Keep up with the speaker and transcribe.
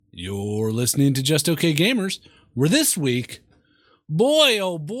You're listening to Just Okay Gamers, where this week, boy,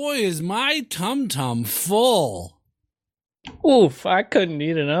 oh boy, is my tum-tum full. Oof, I couldn't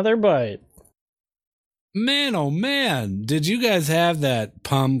eat another bite. Man, oh man, did you guys have that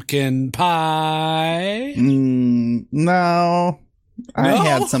pumpkin pie? No. I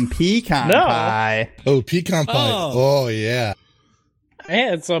had some pecan pie. Oh, pecan pie. Oh, yeah. I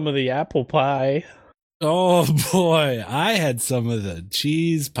had some of the apple pie. Oh boy, I had some of the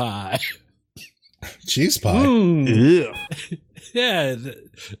cheese pie. Cheese pie? Ew. Yeah,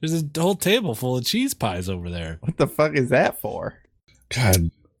 there's a whole table full of cheese pies over there. What the fuck is that for? God.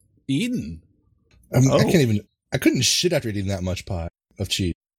 Eden. I couldn't shit after eating that much pie of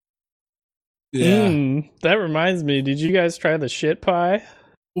cheese. Yeah. That reminds me, did you guys try the shit pie?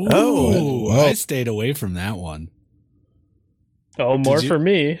 Ooh, Oh. I stayed away from that one. Oh, more for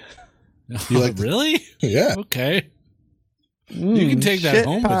me. You like really? Yeah. Okay. You can take that Shit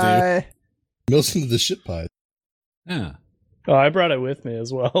home pie. Mills into the shit pie. with you. Yeah. Oh, I brought it with me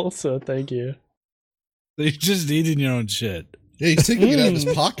as well, so thank you. So you're just eating your own shit. Yeah, he's taking it out of his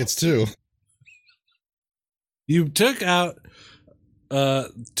pockets, too. You took out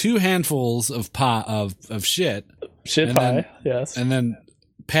 2 handfuls of pie of shit. Shit And pie, then- yes. And then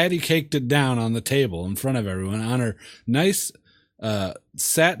Patty caked it down on the table in front of everyone on her nice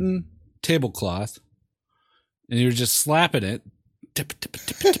satin tablecloth. And you were just slapping it. Tip, tip,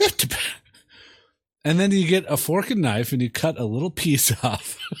 tip, tip, tip. And then you get a fork and knife and you cut a little piece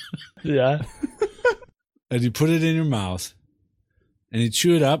off. Yeah. And you put it in your mouth. And you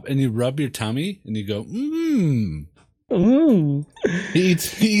chew it up and you rub your tummy and you go, mmm. He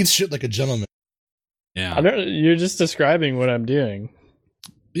eats shit like a gentleman. Yeah. You're just describing what I'm doing.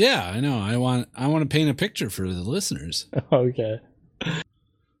 Yeah, I know. I want to paint a picture for the listeners. Okay.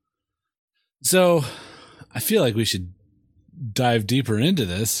 So, I feel like we should dive deeper into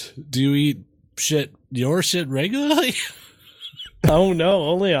this. Do you eat your shit regularly? Oh no,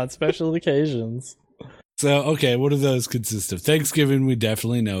 only on special occasions. So, okay, what do those consist of? Thanksgiving, we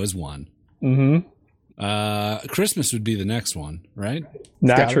definitely know is one. Mm-hmm. Christmas would be the next one, right?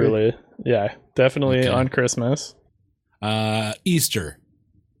 Naturally. Yeah, definitely Okay. on Christmas. Easter.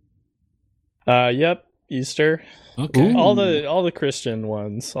 Yep, Easter. Okay. Ooh. All the Christian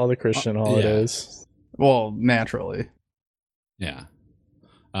ones, all the Christian holidays. Well, naturally. Yeah.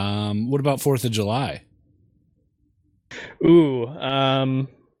 What about 4th of July? Ooh,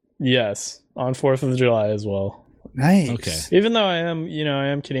 yes, on 4th of July as well. Nice. Okay. Even though I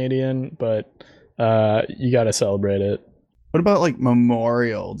am Canadian, but you got to celebrate it. What about like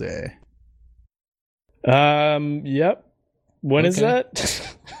Memorial Day? Yep. When is Okay.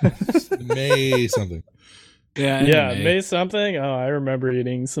 that? May something. Yeah. Yeah, May. May something. Oh, I remember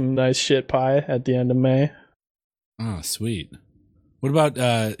eating some nice shit pie at the end of May. Oh, sweet. What about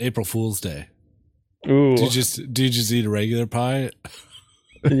April Fool's Day? Ooh, Do you just eat a regular pie?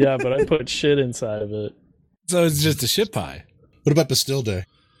 yeah, but I put shit inside of it. So it's just a shit pie. What about Bastille Day?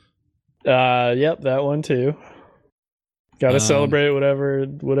 Yep, that one too. Got to celebrate whatever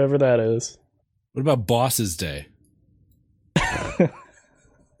that is. What about Boss's Day?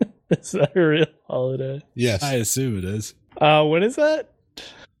 Is that a real holiday? Yes. I assume it is. When is that?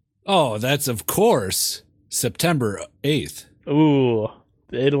 Oh, that's of course September 8th. Ooh,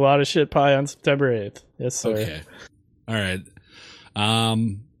 ate a lot of shit pie on September 8th. Yes, sir. Okay. All right.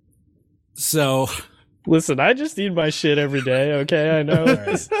 So Listen, I just eat my shit every day, okay? I know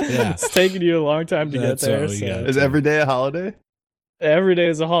it's, yeah. it's taking you a long time to That's get there. what we So. got. Is every day a holiday? Every day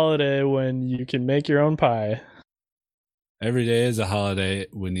is a holiday when you can make your own pie. Every day is a holiday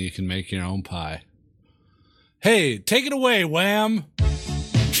when you can make your own pie. Hey, take it away, Wham!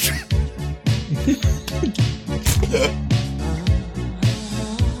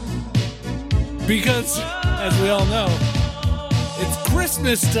 Because, as we all know, it's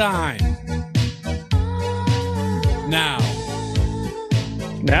Christmas time. Now.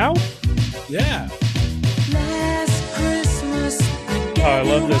 Now? Yeah. Last Christmas, Oh, I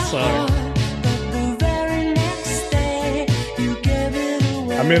love this song.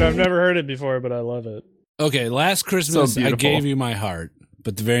 I mean, I've never heard it before, but I love it. Okay, last Christmas I beautiful. gave you my heart,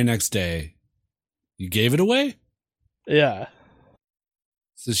 but the very next day, you gave it away? Yeah.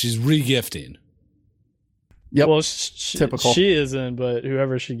 So she's re-gifting. Yep. Well, Typical. she isn't, but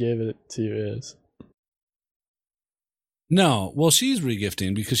whoever she gave it to is. No, well, she's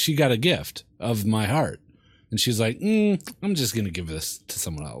re-gifting because she got a gift of my heart. And she's like, I'm just going to give this to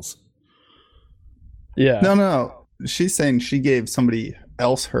someone else. Yeah. No. She's saying she gave somebody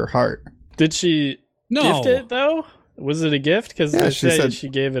else her heart. Did she No. gift it, though? Was it a gift? Because Yeah, they she say said- she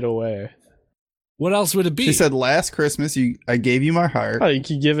gave it away. What else would it be? She said, "Last Christmas, I gave you my heart." Oh, you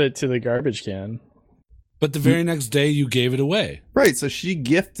could give it to the garbage can. but the very next day you gave it away. Right. So she's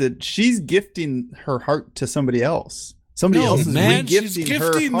gifting her heart to somebody else. Somebody else is man, re-gifting she's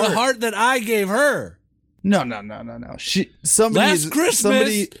gifting her heart. the heart that I gave her. No. Somebody Last Christmas,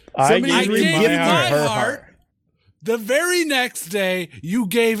 somebody's I gave re-gifting you my her heart. The very next day, you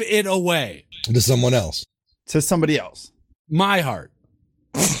gave it away. To someone else. to somebody else. My heart.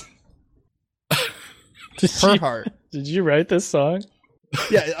 Her heart. Did you write this song?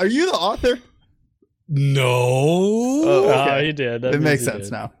 Yeah. Are you the author? No. Oh, you did. That It means makes you sense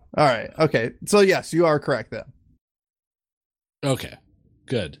did. now. All right. Okay. So yes, you are correct then. Okay.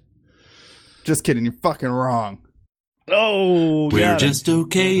 Good. Just kidding. You're fucking wrong. Oh, We're got him. just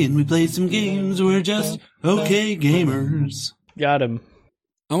okay and we play some games. We're just okay gamers. Got him.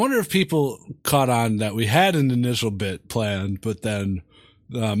 I wonder if people caught on that we had an initial bit planned, but then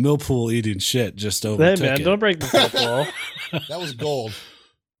Millpool eating shit just Hey, overtook man, it. don't break the fourth wall. That was gold.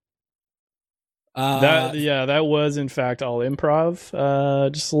 That was in fact all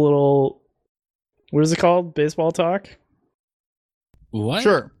improv. Just a little. What is it called? Baseball talk. What?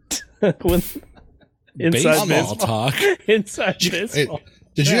 Sure. When, inside Baseball baseball talk. Inside Did baseball.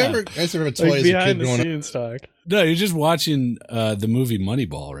 you Yeah. ever guys ever have a toy Like as a kid behind the growing up? scenes talk. No, you're just watching the movie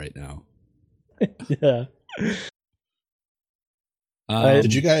Moneyball right now. Yeah.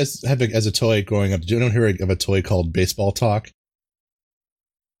 Did you guys have as a toy growing up? Did anyone hear of a toy called Baseball Talk?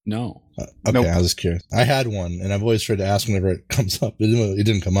 No. Okay, Nope. I was just curious. I had one, and I've always tried to ask whenever it comes up. It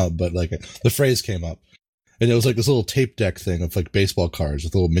didn't come up, but like the phrase came up, and it was like this little tape deck thing of like baseball cards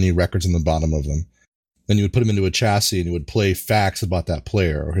with little mini records in the bottom of them. Then you would put them into a chassis, and you would play facts about that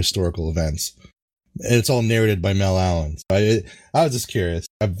player or historical events. And it's all narrated by Mel Allen. So I was just curious.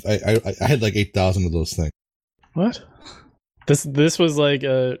 I had like 8,000 of those things. What? This was like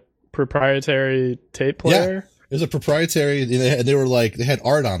a proprietary tape player. It was a proprietary, and they were like, they had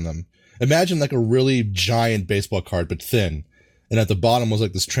art on them. Imagine like a really giant baseball card, but thin. And at the bottom was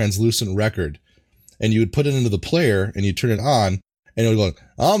like this translucent record. And you would put it into the player, and you turn it on, and it would go,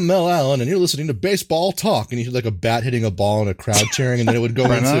 "I'm Mel Allen, and you're listening to Baseball Talk." And you heard like a bat hitting a ball and a crowd cheering, and then it would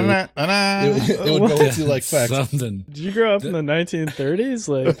go into, it would go into like facts. Something. Did you grow up in the 1930s?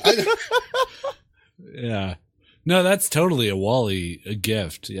 Like, Yeah. No, that's totally a Wally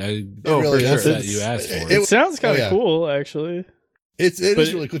gift. I really guess is. that you asked for it. it sounds kind of yeah. cool, actually. It But-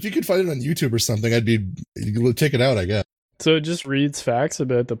 is really cool. If you could find it on YouTube or something, you could take it out, I guess. So it just reads facts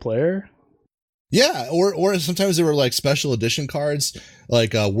about the player. Yeah, or sometimes there were like special edition cards,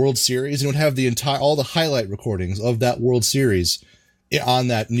 like World Series, and it would have all the highlight recordings of that World Series on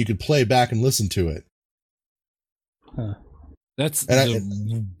that, and you could play back and listen to it. That's And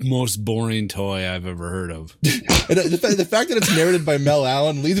the most boring toy I've ever heard of. And the fact that it's narrated by Mel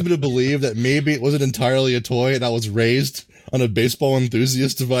Allen leads me to believe that maybe it wasn't entirely a toy and I was raised on a baseball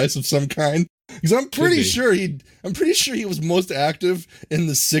enthusiast device of some kind. Because I'm pretty be. sure he was most active in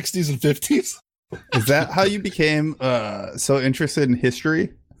the 60s and 50s. Is that how you became so interested in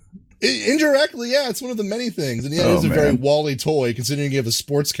history? Indirectly, yeah, it's one of the many things. And yeah, Oh, it's a very man. Wally toy, considering you have a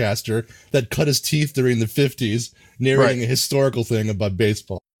sportscaster that cut his teeth during the 50s, narrating Right. a historical thing about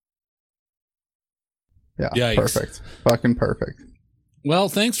baseball. Yeah, Yikes. perfect. Fucking perfect. Well,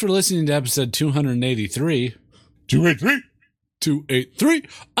 thanks for listening to episode 283. 283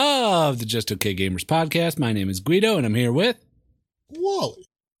 of the Just Okay Gamers podcast. My name is Guido, and I'm here with... Wally.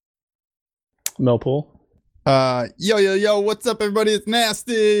 Millpool. Yo, what's up, everybody? It's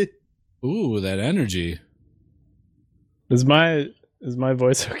Nasty. Ooh, that energy. Is my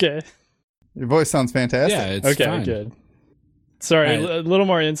voice okay? Your voice sounds fantastic. Yeah, it's Okay, fine. good. Sorry, All right. a little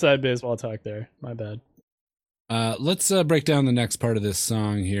more inside baseball talk there. My bad. Let's break down the next part of this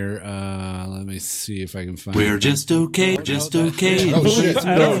song here. Let me see if I can find We're it. just okay, just okay. Oh, shit.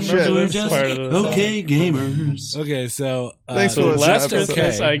 I don't shit. remember We're this just part of the song. okay gamers. Okay, so... Thanks for So listening last to episode.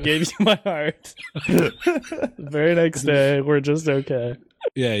 Christmas, I gave you my heart. The very next day, we're just okay.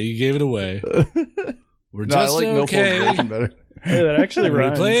 Yeah, you gave it away. We're No, I just like Millpool's okay. version better. Hey, that actually We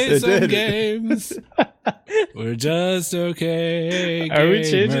rhymes. play It some did. games. We're just okay. Are we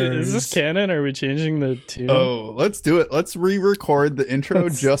changing? Is gamers. this canon? Are we changing the tune? Oh, let's do it. Let's re-record the intro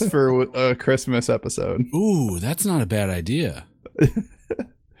just for a Christmas episode. Ooh, that's not a bad idea.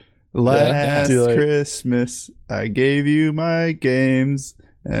 Last Do like- Christmas, I gave you my games,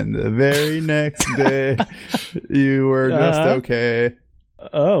 and the very next day, you were just Uh-huh. okay.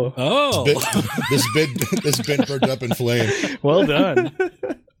 Oh, Oh, This bit burned up in flame. well done.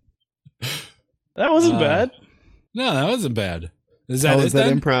 That wasn't Uh, bad. no, that wasn't bad. Is that Oh, it is that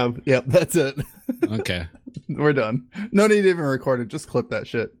then? improv? Yep, that's it. Okay. We're done. No need to even record it. Just clip that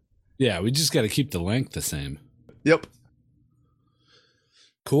shit. Yeah, we just got to keep the length the same. Yep.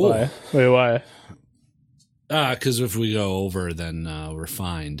 Cool. Why? Wait, why? Because if we go over, then we're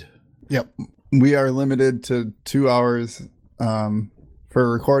fined. Yep. We are limited to 2 hours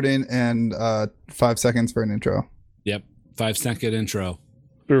for recording and 5 seconds for an intro. Yep. 5-second intro.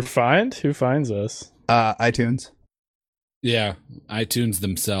 We're fined? Who finds us? iTunes. Yeah, iTunes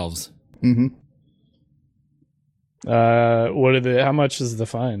themselves. Mm-hmm. What are the? How much is the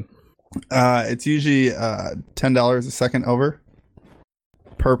fine? It's usually $10 a second over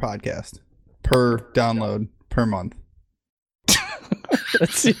per podcast, per download, per month. That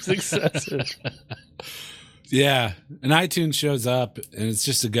seems excessive. Yeah, and iTunes shows up, and it's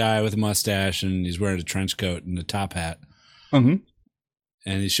just a guy with a mustache, and he's wearing a trench coat and a top hat. Mm-hmm.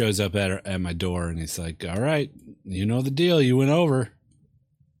 And he shows up at my door, and he's like, all right, you know the deal. You went over.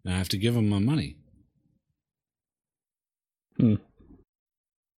 And I have to give him my money.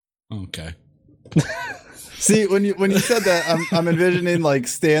 Okay. See, when you said that, I'm envisioning like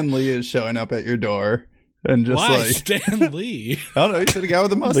Stan Lee is showing up at your door and just Why like Stan Lee? I don't know, you said a guy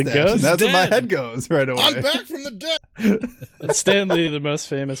with a mustache. ghost And that's where my dead. head goes right away. I'm back from the dead. Stanley, the most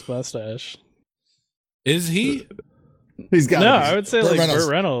famous mustache. Is he? He's got. No, I would say Burt like Reynolds.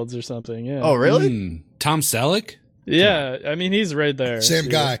 Burt Reynolds or something. Yeah. Oh, really? Tom Selleck? Yeah. I mean, he's right there. Same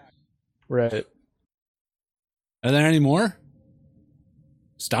guy. Right. Are there any more?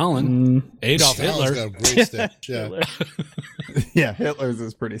 Stalin. Adolf Stalin's Hitler. got a great stash. Yeah. Hitler. Yeah, Hitler's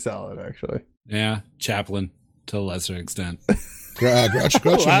is pretty solid, actually. Yeah, Chaplin to a lesser extent.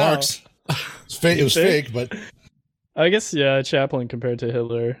 Groucho Wow. Marx. It was fake, but I guess, yeah, Chaplin compared to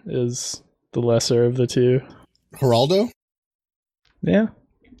Hitler is the lesser of the two. Geraldo? Yeah.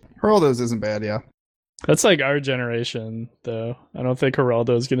 Geraldo's isn't bad, yeah. That's like our generation, though. I don't think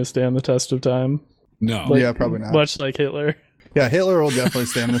Geraldo's going to stand the test of time. No. Like, Yeah, probably not. Much like Hitler. Yeah, Hitler will definitely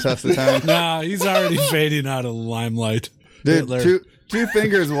stand the test of time. Nah, he's already fading out of the limelight. Dude, Hitler. two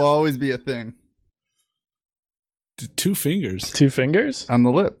fingers will always be a thing Two fingers. 2 fingers? on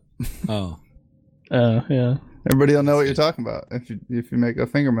the lip. Oh. Yeah. Everybody will know what you're talking about if you make a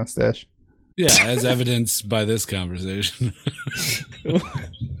finger mustache. Yeah, as evidenced by this conversation.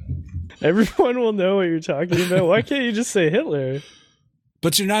 Everyone will know what you're talking about. Why can't you just say Hitler?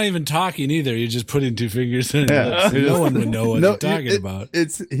 But you're not even talking either. You're just putting 2 fingers in. Yeah. Yeah. No one would know what you're talking it- about.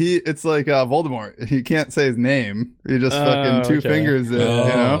 It's like Voldemort. He can't say his name. You just Oh, fucking 2 okay. fingers in, Oh,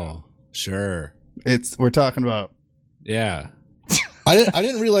 you know? sure. We're talking about Yeah. I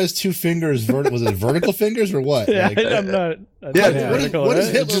didn't realize 2 fingers. Was it vertical fingers or what? Yeah, Like, I'm not. I Yeah, thought yeah. vertical, what does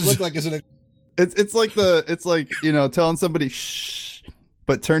right? Hitler look like? As an it's like telling somebody shh,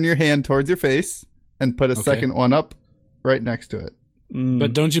 but turn your hand towards your face and put a Okay. second one up right next to it. Mm.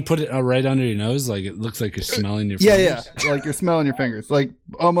 But don't you put it right under your nose? Like it looks like you're smelling your Yeah, fingers? yeah. Like you're smelling your fingers. Like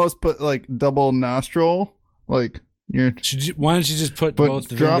almost put like double nostril. Like you're Why don't you just put But both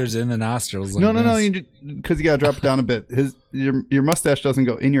the drop- fingers in the nostrils? Like no, this? because you gotta drop it down a bit. Your mustache doesn't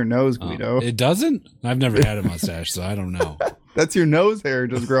go in your nose, Oh, Guido. it doesn't? I've never had a mustache, so I don't know. That's your nose hair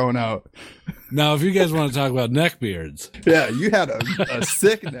just growing out. Now, if you guys want to talk about neck beards, Yeah, you had a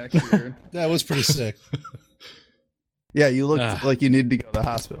sick neck beard. that was pretty sick. Yeah, you looked Ah. like you needed to go to the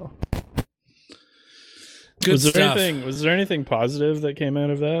hospital. good was there stuff. anything positive that came out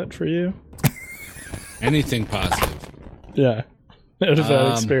of that for you? Anything positive? Yeah. Out of that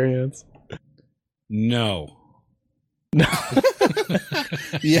Um, experience. No.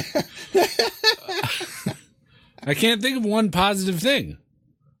 Yeah. I can't think of one positive thing.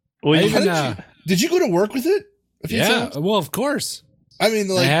 Well, I you, even, Did you go to work with it? a few yeah, times? well, of course. I mean,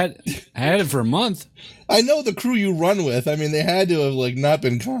 like, I had it for a month. I know the crew you run with. I mean, they had to have like not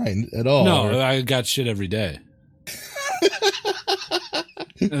been kind at all. No, I got shit every day.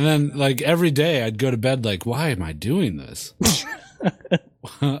 And then, like, every day I'd go to bed like, why am I doing this?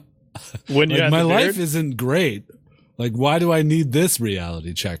 when you Like, had my the life beard? isn't great. Like, why do I need this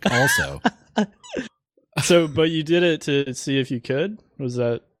reality check also? So, but you did it to see if you could? Was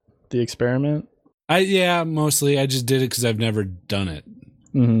that the experiment? Yeah, mostly. I just did it because I've never done it.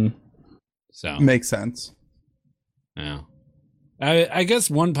 Mm-hmm. So, Makes sense. yeah. I guess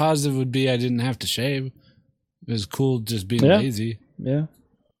one positive would be I didn't have to shave. It was cool just being Yeah. lazy. Yeah.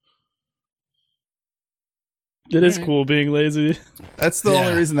 It is Alright. cool being lazy. That's the Yeah.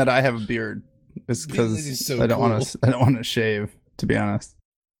 only reason that I have a beard. Is because Lazy's so I don't want cool. to. I don't want to shave. To be honest.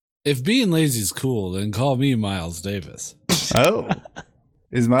 If being lazy is cool, then call me Miles Davis. Oh,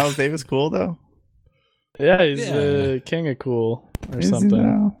 is Miles Davis cool though? Yeah, he's Yeah. the king of cool or Is he something.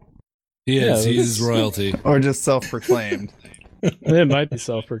 now? He is. Yeah, He is that's- royalty. Or just self-proclaimed? It might be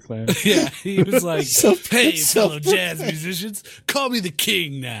self-proclaimed. Yeah, he was like, Self- "Hey, fellow self-proclaimed. jazz musicians, call me the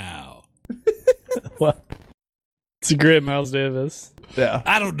king now." What? It's a great Miles Davis. Yeah.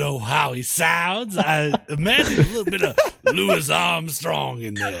 I don't know how he sounds. I imagine a little bit of Louis Armstrong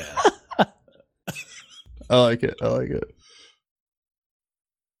in there. I like it. I like it.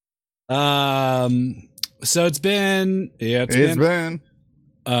 So it's been It's been been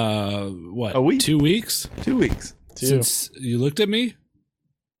what, a week. 2 weeks 2 weeks since you looked at me,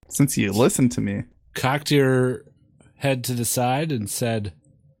 since you listened to me. cocked your head to the side, and said,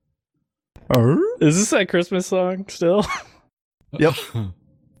 Is this that Christmas song still? Yep.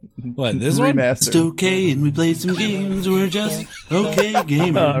 "What, this one?" It's Remastered. okay, and we played some games. We're just okay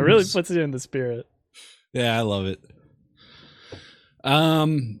gamers. Oh, it really puts you in the spirit. Yeah, I love it.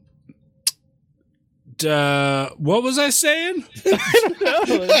 What was I saying?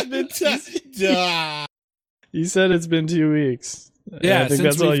 No, you said it's been 2 weeks. Yeah, I think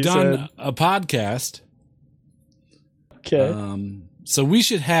since that's all we've you done said. a podcast, Okay. so we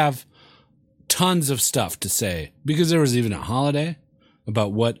should have tons of stuff to say, because there was even a holiday,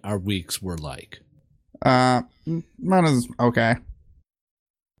 about what our weeks were like. Mine is okay.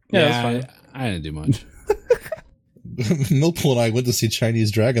 Yeah, that's fine. I didn't do much. Millpool and I went to see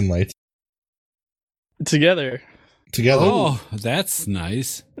Chinese Dragon Light Together. together. Oh, that's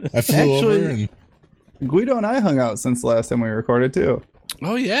nice. I flew Actually- over and Guido and I hung out since the last time we recorded too.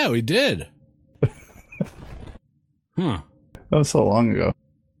 Oh yeah, we did. Huh. That was so long ago.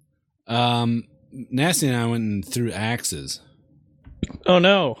 Nasty and I went and threw axes. Oh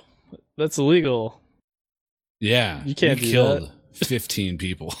no, that's illegal. Yeah, You can't we do killed 15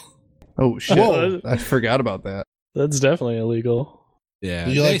 people. Oh shit! Whoa. I forgot about that. That's definitely illegal. Yeah,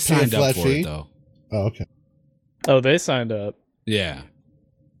 Did you, they like, pay a signed up flat for fee? it though. oh, okay. Oh, they signed up. Yeah.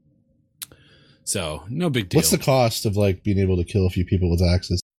 So no big deal. What's the cost of like being able to kill a few people with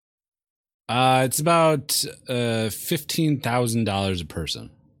axes? It's about $15,000 a person.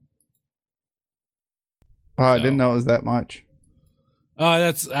 Oh, I So- didn't know it was that much.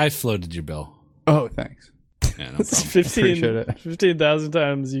 Oh, I floated your bill. Oh, thanks. Yeah, no It's problem. Appreciate it. 15,000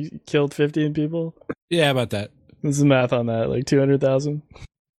 times you killed 15 people. Yeah, about that. What's the math on that? Like 200,000?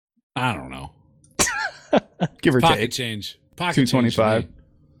 I don't know. Give or Pocket take. change. Pocket 225. change to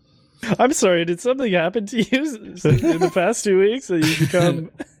me. I'm sorry, did something happen to you in the past 2 weeks that you become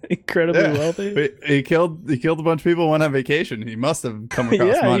incredibly Yeah. wealthy? Wait, he killed a bunch of people. Went on vacation. He must have come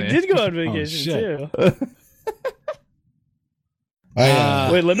across Yeah, money. you did go on vacation shit. too.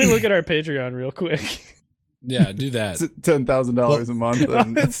 Wait, let me look at our Patreon real quick. Yeah, do that. It's $10,000 a month.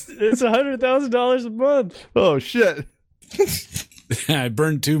 And, it's $100,000 a month. oh shit! I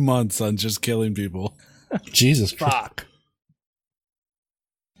burned 2 months on just killing people. Jesus Christ. Fuck.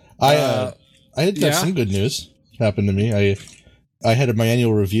 I had yeah. some good news happen to me. I had my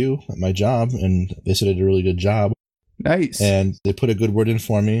annual review at my job, and they said I did a really good job. Nice. And they put a good word in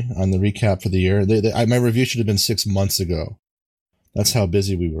for me on the recap for the year. My review should have been 6 months ago. That's how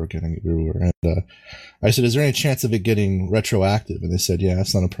busy we were. And I said, "Is there any chance of it getting retroactive?" And they said, "Yeah,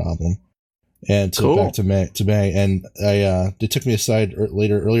 that's not a problem." And Cool. back to May, and they took me aside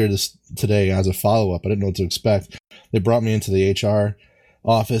earlier today as a follow up. I didn't know what to expect. They brought me into the HR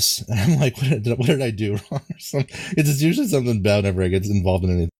office, and I'm like, "What did I do wrong?" It's usually something bad whenever I get involved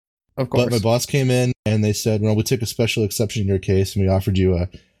in anything. of course. But my boss came in and they said, "Well, we took a special exception in your case, and we offered you a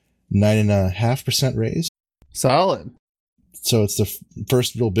 9.5% raise." Solid. So it's the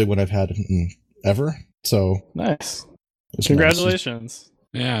first real big one I've had ever. So Nice. it's Congratulations.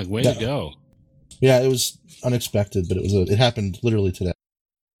 Yeah, way Yeah. to go. nice. Yeah, it was unexpected, but it happened literally today.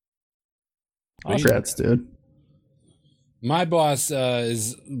 Awesome. Congrats, dude. My boss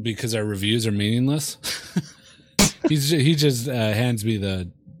is, because our reviews are meaningless. he just hands me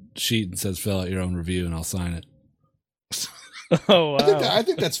the sheet and says, "Fill out your own review," and I'll sign it. Oh, wow. I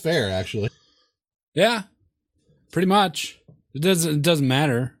think that's fair, actually. Yeah, pretty much. It doesn't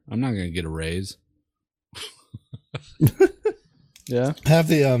matter. I'm not gonna get a raise. Yeah. Have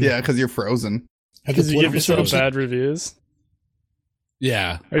the Yeah, because you're frozen. have the Because you give political yourself service- bad reviews.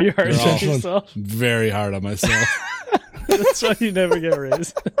 Yeah, Are you hard They're all- on yourself? very hard on myself. That's why you never get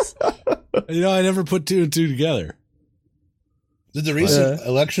raises. I never put 2 and 2 together. Did the recent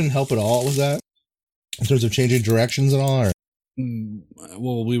election help at all with that? In terms of changing directions and all? Or?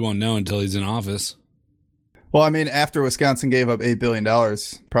 Well, we won't know until he's in office. Well, I mean, after Wisconsin gave up $8 billion,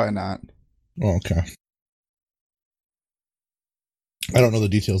 probably not. Oh, okay. I don't know the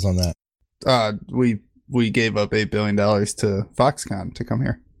details on that. We gave up $8 billion to Foxconn to come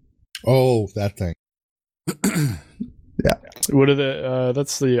here. Oh, that thing. What are the?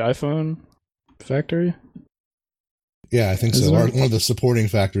 That's the iPhone factory. Yeah, I think Is so. it? Or one of the supporting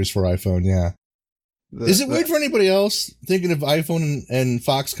factories for iPhone, yeah. Is it weird for anybody else thinking of iPhone and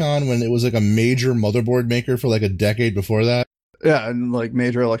Foxconn when it was like a major motherboard maker for like a decade before that? Yeah, and like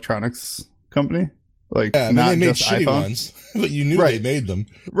major electronics company. Like, Yeah, I mean, not they made just shitty iPhone. ones, but you knew Right. they made them.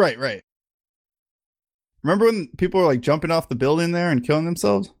 Right, right. Remember when people were like jumping off the building there and killing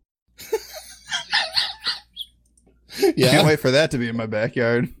themselves? Yeah. Can't wait for that to be in my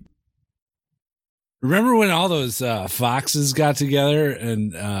backyard. Remember when all those foxes got together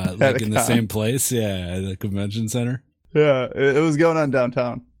and like a in the con. same place? Yeah, at the convention center. Yeah, it was going on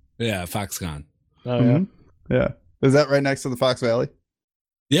downtown. Yeah, Foxconn. Oh yeah. Mhm. Yeah. Is that right next to the Fox Valley?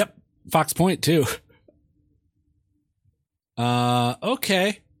 Yep, Fox Point too.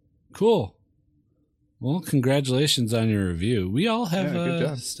 Okay, cool. Well, congratulations on your review. We all have Yeah, good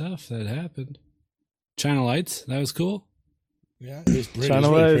job. stuff that happened. China Lights, that was cool. Yeah, it was pretty. China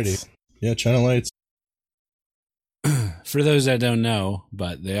it was really lights. pretty. Yeah, China lights. For those that don't know,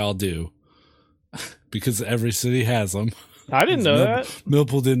 but they all do, because every city has them. I didn't know that.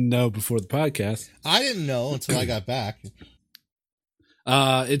 Millpool didn't know before the podcast. I didn't know until I got back.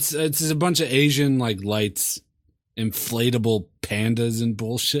 It's a bunch of Asian like lights, inflatable pandas and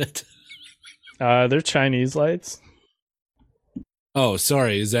bullshit. They're Chinese lights. Oh,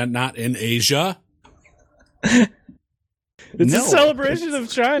 sorry, is that not in Asia? It's No. a celebration of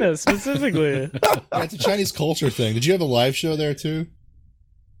China specifically. Yeah, it's a Chinese culture thing. Did you have a live show there too?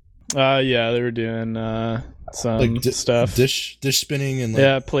 Yeah, they were doing some stuff. dish spinning and like,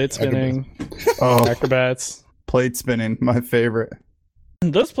 Yeah, plate spinning, Oh, acrobats. plate spinning, my favorite.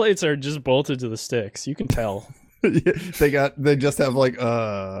 Those plates are just bolted to the sticks. You can tell. They just have like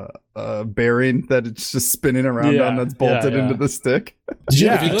a bearing that it's just spinning around Yeah, on that's bolted yeah. into the stick. Did you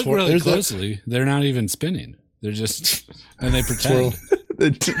Yeah. If you ever look twirl- really there's that- closely, they're not even spinning. They're just and they twirl.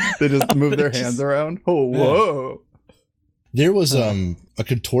 pretend. They just move their Just- hands around. Oh, whoa. There was a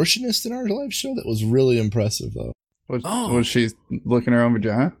contortionist in our live show that was really impressive though. Was she looking her own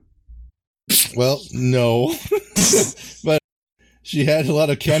vagina? Well, no, but she had a lot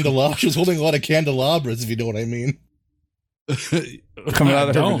of candelabras. She was holding a lot of candelabras, if you know what I mean. Coming out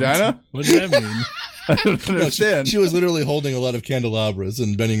of her Don't. vagina? What does that mean? I don't No, understand. she was literally holding a lot of candelabras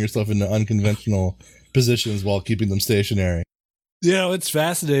and bending herself into unconventional positions while keeping them stationary. You know, it's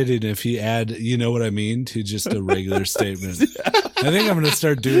fascinating if you add, you know what I mean, to just a regular statement. I think I'm going to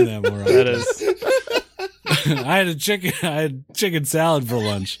start doing that more often. That is. I had chicken salad for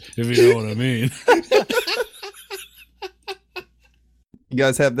lunch, if you know what I mean. You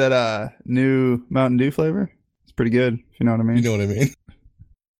guys have that new Mountain Dew flavor? It's pretty good, if you know what I mean. You know what I mean?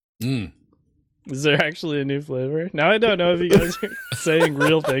 Mm. Is there actually a new flavor? Now I don't know if you guys are saying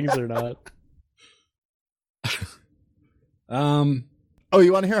real things or not. Oh,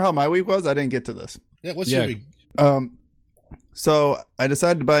 you want to hear how my week was? I didn't get to this. Yeah. What's Yeah. your week? So I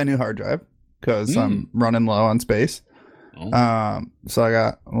decided to buy a new hard drive because I'm running low on space. Oh. So I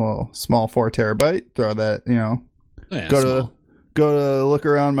got a little small 4 terabyte. Throw that, Yeah, go small. to look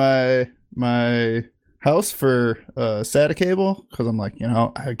around my house for a SATA cable because I'm like,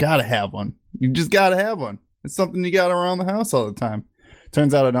 I gotta have one. You just gotta have one. It's something you got around the house all the time.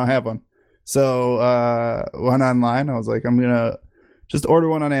 Turns out I don't have one. So went online. I was like, I'm gonna just order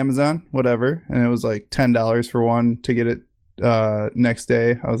one on Amazon, whatever. And it was like $10 for one to get it next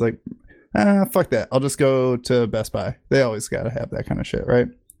day. I was like, fuck that. I'll just go to Best Buy. They always gotta have that kind of shit, right?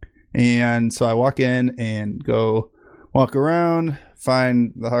 And so I walk in and go walk around,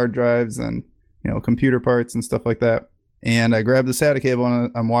 find the hard drives and computer parts and stuff like that. And I grab the SATA cable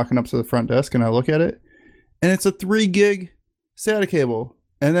and I'm walking up to the front desk and I look at it, and it's a 3 gig SATA cable.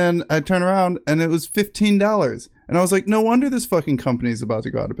 And then I turn around and it was $15. And I was like, no wonder this fucking company is about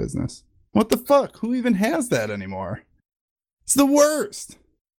to go out of business. What the fuck? Who even has that anymore? It's the worst.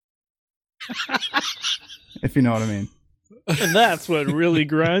 If you know what I mean. And that's what really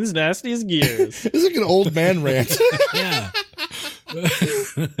grinds Nasty's gears. It's like an old man rant. Yeah.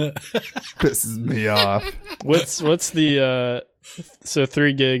 Pisses me off. What's the so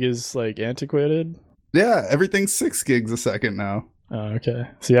 3 gig is like antiquated? Yeah, everything's 6 gigs a second now. Oh, okay.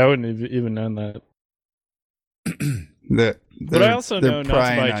 See, I wouldn't have even known that. But I also know not to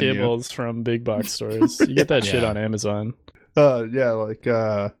buy cables from big box stores. You get that shit Yeah. on Amazon. Yeah, like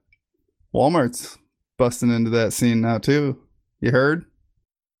Walmart's busting into that scene now too. You heard?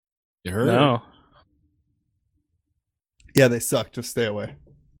 You heard? No, Yeah, they suck. Just stay away.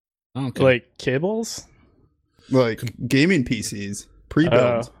 Okay. like cables. Like gaming PCs,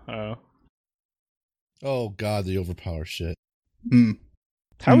 pre-built. Oh. Oh God, the overpower shit.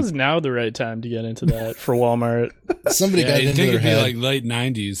 How is now the right time to get into that for Walmart? Somebody yeah, got you into think their it'd be head. like late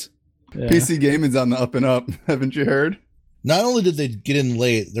 90s. Yeah. PC gaming's on the up and up. Haven't you heard? Not only did they get in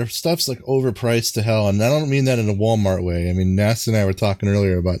late, their stuff's like overpriced to hell, and I don't mean that in a Walmart way. I mean, Nast and I were talking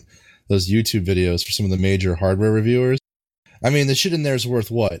earlier about those YouTube videos for some of the major hardware reviewers. I mean, the shit in there is worth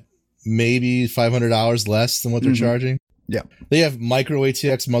what? Maybe $500 less than what they're charging? Yeah. They have micro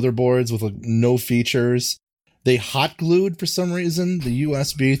ATX motherboards with like no features. They hot glued for some reason the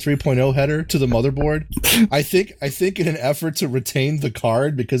USB 3.0 header to the motherboard. I think in an effort to retain the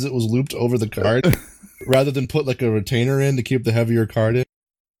card because it was looped over the card rather than put like a retainer in to keep the heavier card in.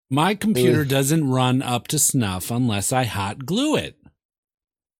 My computer doesn't run up to snuff unless I hot glue it.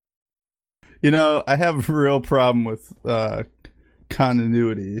 You know, I have a real problem with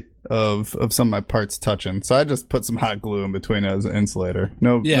continuity of some of my parts touching, so I just put some hot glue in between as an insulator.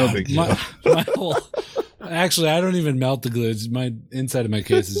 No big deal. My whole, actually, I don't even melt the glue. It's my inside of my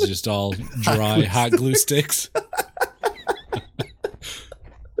case is just all dry hot glue sticks.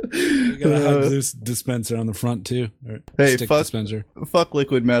 You got a hot glue dispenser on the front too. Or Hey, stick fuck, dispenser. fuck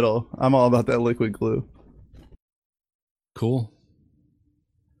liquid metal. I'm all about that liquid glue, Cool.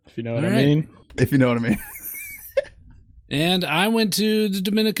 If you know what All I right. mean. if you know what I mean. And I went to the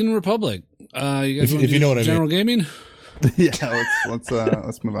Dominican Republic. You guys If wanna you do know what I mean. general gaming? Yeah,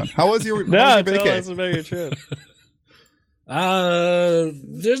 let's move on. How was your No, vacation? tell us about your trip.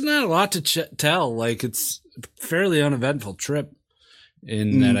 There's not a lot to tell. Like, it's a fairly uneventful trip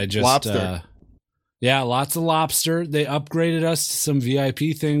in that I just lobster. Yeah, lots of lobster. They upgraded us to some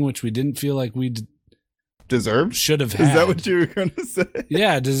VIP thing, which we didn't feel like we Deserved? should have had. Is that what you were going to say?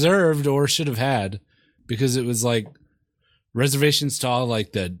 Yeah, deserved or should have had, because it was like reservations to all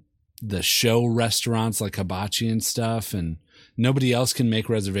like the show restaurants like Hibachi and stuff, and nobody else can make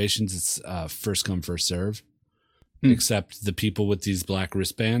reservations. It's first come first serve, except the people with these black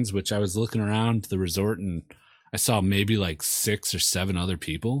wristbands. Which I was looking around the resort and I saw maybe like 6 or 7 other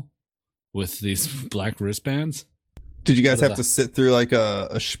people with these black wristbands. Did you guys What have is to sit through like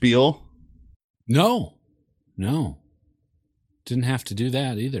a spiel? No, didn't have to do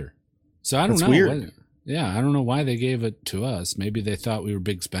that either. So I don't That's know. weird. I don't know why they gave it to us. Maybe they thought we were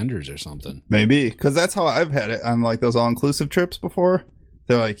big spenders or something. Maybe, because that's how I've had it on like those all-inclusive trips before.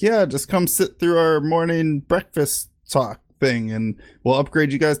 They're like, yeah, just come sit through our morning breakfast talk thing and we'll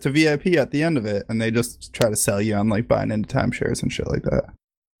upgrade you guys to VIP at the end of it. And they just try to sell you on like buying into timeshares and shit like that.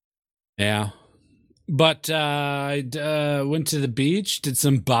 Yeah. But I went to the beach, did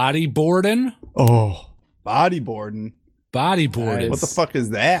some bodyboarding. Oh, bodyboarding. Bodyboarding. What the fuck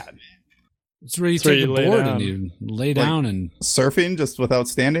is that? It's where you It's where take you a lay board down. and you lay down and Surfing just without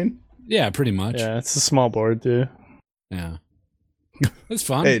standing? yeah, pretty much. Yeah, it's a small board too. Yeah. It's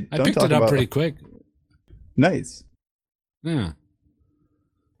fun. Hey, I don't picked talk it up about- pretty quick. Nice. Yeah.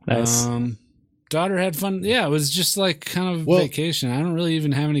 Nice. Daughter had fun. Yeah, it was just like kind of Well- vacation. I don't really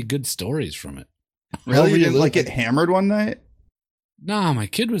even have any good stories from it. Really? You were you didn't like living? get hammered one night? Nah, my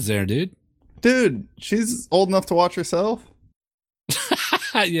kid was there, dude. Dude, she's old enough to watch herself.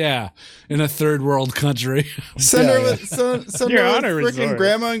 Yeah, in a third world country. Send Yeah, her yeah. with send You're her on a with freaking resort.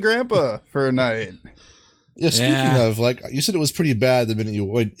 grandma and grandpa for a night. Yeah, speaking Yeah. of, like, you said it was pretty bad the minute you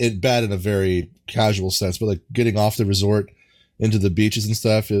went, bad in a very casual sense, but like getting off the resort into the beaches and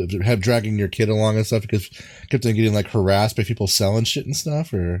stuff, have dragging your kid along and stuff because kept on getting like harassed by people selling shit and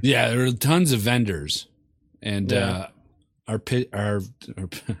stuff, or Yeah, there were tons of vendors, and Yeah. our pigeon, our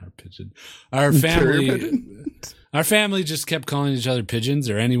Carrier family, pigeon? our family just kept calling each other pigeons,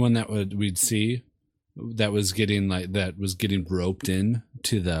 or anyone that we'd see that was getting roped in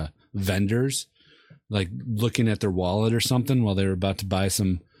to the vendors, like looking at their wallet or something while they were about to buy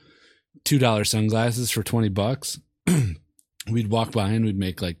some $2 sunglasses for $20. We'd walk by and we'd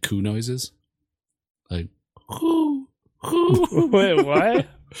make like coo noises, like coo, coo. Wait, what?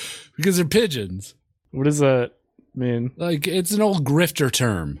 Because they're pigeons. What does that mean? Like, it's an old grifter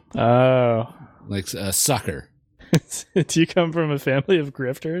term, Oh. like a sucker. Do you come from a family of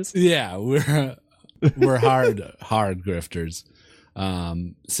grifters? Yeah, we're hard grifters.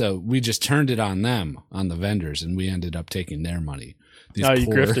 So we just turned it on them, on the vendors, and we ended up taking their money. These You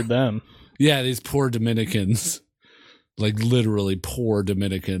grifted them. Yeah, these poor Dominicans, like literally poor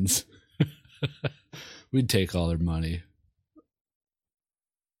Dominicans. We'd take all their money.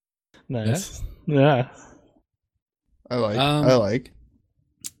 Nice. Yeah. I like. Um, I like.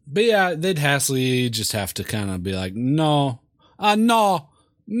 But yeah, they'd hassle just have to kind of be like, no, no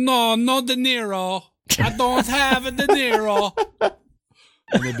De Niro. I don't have a De Niro.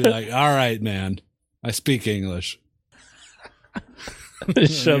 And they'd be like, all right, man, I speak English. They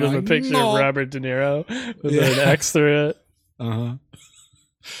show them a like, picture "No." of Robert De Niro with Yeah. an X through it.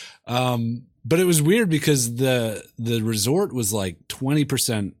 Uh-huh. But it was weird because the resort was like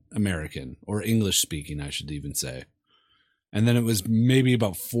 20% American or English speaking, I should even say. And then it was maybe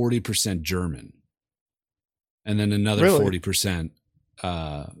about 40% German. And then another Really? 40%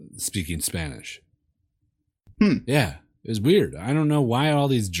 speaking Spanish. Hmm. Yeah, it was weird. I don't know why all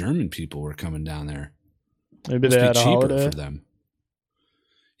these German people were coming down there. Maybe Must they be had a cheaper holiday. for them.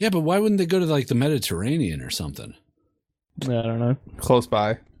 Yeah, but why wouldn't they go to like the Mediterranean or something? Yeah, I don't know. Close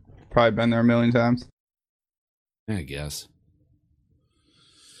by. Probably been there a million times. I guess.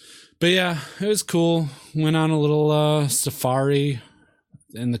 But yeah, it was cool. Went on a little safari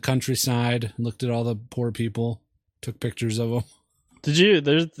in the countryside. Looked at all the poor people. Took pictures of them. Did you?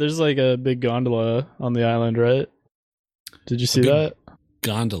 There's like a big gondola on the island, right? Did you see big that?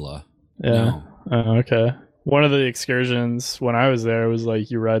 Gondola. Yeah. No. Oh, okay. One of the excursions when I was there was like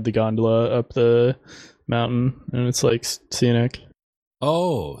you ride the gondola up the mountain, and it's like scenic.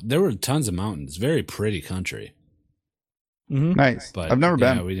 Oh, there were tons of mountains. Very pretty country. Mm-hmm. Nice. But I've never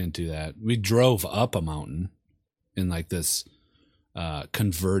yeah, been. we didn't do that. We drove up a mountain in like this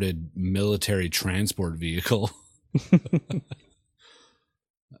converted military transport vehicle.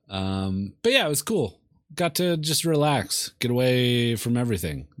 But yeah, it was cool. Got to just relax, get away from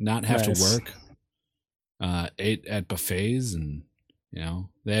everything, not have Nice. to work. Ate at buffets, and you know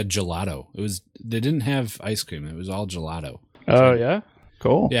they had gelato. They didn't have ice cream. It was all gelato. Oh yeah.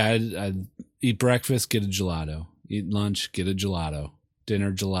 Cool. Yeah, I'd eat breakfast, get a gelato. Eat lunch, get a gelato.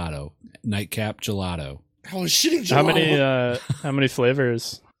 Dinner, gelato. Nightcap, gelato. I was shitting. How many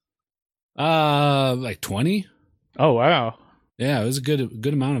flavors? Like 20. Oh wow. Yeah, it was a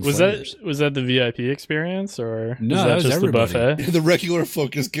good amount of Was flavors. that the VIP experience or No, was that was just everybody. the buffet? The regular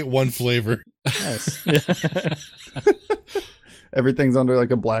folk just get one flavor. Nice. Yeah. Everything's under like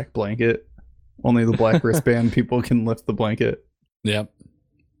a black blanket. Only the black wristband people can lift the blanket. Yep.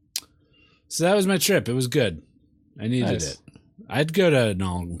 So that was my trip. It was good. I needed Nice. it. I'd go to an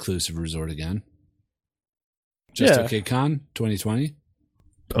all-inclusive resort again. Just Yeah. Okay Con 2020.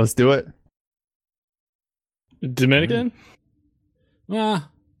 Let's do it. Dominican? Well,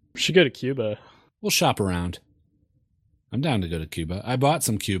 We should go to Cuba. we'll shop around. I'm down to go to Cuba. I bought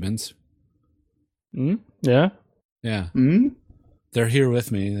some Cubans. Yeah. Yeah. Hmm? They're here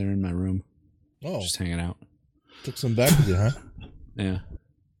with me. They're in my room. Oh, Just hanging out. took some back with you, huh? Yeah.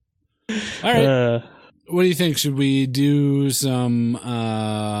 All right. What do you think? Should we do some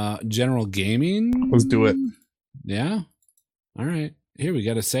general gaming? Let's do it. Yeah. All right. Here we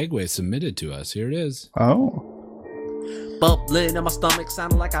got a segue submitted to us. Here it is. Oh. Bubbling in my stomach,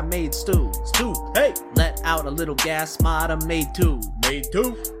 sounding like I made stew. Stew, hey! Let out a little gas, might have made two. Made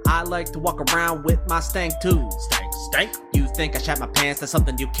two? I like to walk around with my stank too. Stank? You think I shat my pants? That's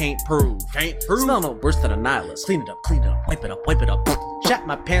something you can't prove. Can't prove? Smell no worse than a nihilist. Clean it up, wipe it up. Shat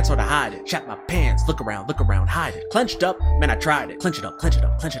my pants or to hide it. Shat my pants, look around, hide it. Clenched up, man, I tried it. Clench it up.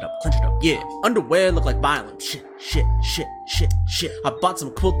 Yeah, underwear look like violence. Shit. I bought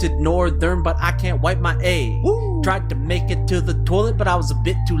some quilted northern, but I can't wipe my A. Woo. Tried to make it to the toilet, but I was a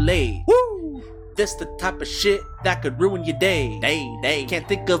bit too late. Woo. This the type of shit that could ruin your day. Day. Can't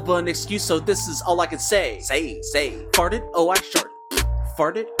think of an excuse, so this is all I can say. Say. Farted, oh I sharted.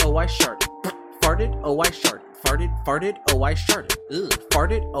 Farted, oh I sharted. Farted, oh I sharted. Farted, oh I sharted. Ugh.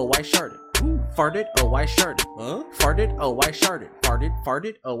 Farted, oh I sharted. Ooh. Farted, oh I sharted. Huh? Farted, oh I sharted.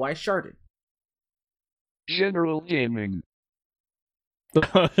 Farted, oh I sharted. General gaming.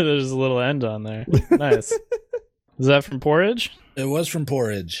 There's a little end on there. Nice. Is that from Porridge? It was from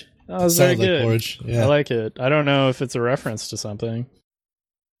Porridge. Oh, it's very Sounds like good. porridge. I Yeah. like it. I don't know if it's a reference to something.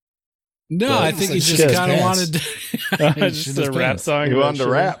 No, Well, I it's think like he shit just his kind of pants. wanted to. Just a rap song. You about wanted to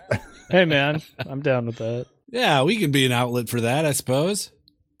shit. rap? Hey man, I'm down with that. Yeah, we can be an outlet for that, I suppose.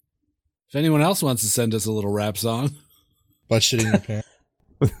 If anyone else wants to send us a little rap song. About shitting your pants.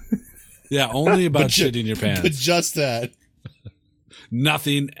 Yeah, only about But ju- shit in your But pants. just that.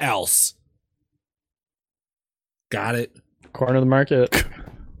 Nothing else. Got it. Corner of the market.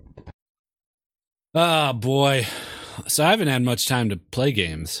 Oh, boy. So I haven't had much time to play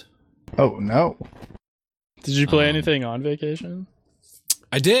games. Oh, no. Did you play anything on vacation?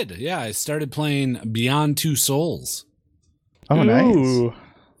 I did. Yeah, I started playing Beyond Two Souls. Oh, nice. Ooh.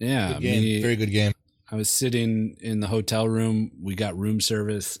 Yeah, Good game. Very good game. I was sitting in the hotel room. We got room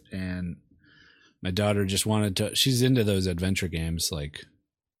service, and my daughter just wanted to. She's into those adventure games, like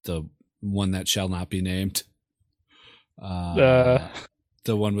the one that shall not be named.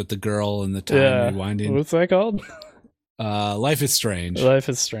 The one with the girl and the time Yeah. rewinding. What's that called? Life is Strange. Life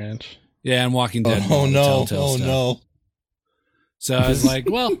is Strange. Yeah, and Walking Dead. and Oh all the no! Telltale Oh stuff. no! So I was like,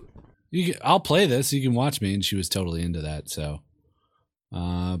 well, I'll play this. You can watch me. And she was totally into that. So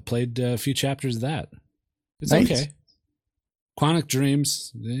Played a few chapters of that. It's Nice. okay. Quantic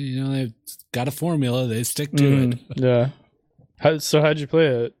Dreams, they've got a formula. They stick to it. Yeah. How'd you play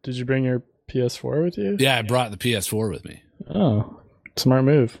it? Did you bring your PS4 with you? Yeah, I brought the PS4 with me. Oh, smart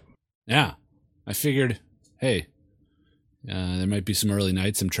move. Yeah. I figured, hey, there might be some early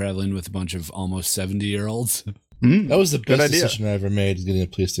nights I'm traveling with a bunch of almost 70-year-olds. That was the Good best idea. decision I ever made, is getting a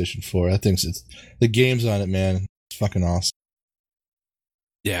PlayStation 4. I think it's the games on it, man. It's fucking awesome.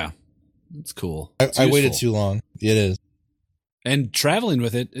 Yeah. It's cool. I waited too long. It is. And traveling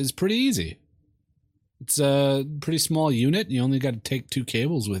with it is pretty easy. It's a pretty small unit. You only got to take 2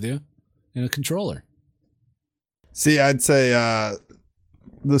 cables with you and a controller. See, I'd say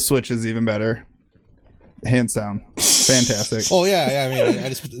the Switch is even better. Hands down. Fantastic. Oh yeah, I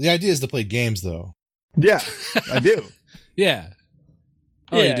mean, the idea is to play games though. Yeah, I do. Yeah.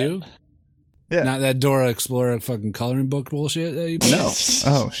 Oh, Yeah. you do? Yeah. Not that Dora Explorer fucking coloring book bullshit that you play? No.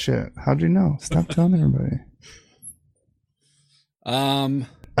 Oh, shit. How'd you know? Stop telling everybody.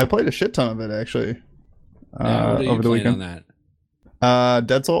 I played a shit ton of it, actually. Yeah, what are you over the playing weekend. on that?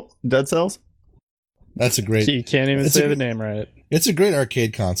 Dead Cells? That's a great. You can't even It's say a- the name right. It's a great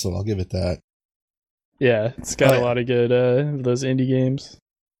arcade console. I'll give it that. Yeah, it's got Oh, a yeah. lot of good those indie games.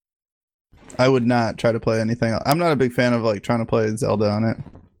 I would not try to play anything else. I'm not a big fan of like trying to play Zelda on it.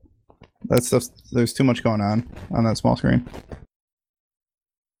 That stuff, there's too much going on that small screen.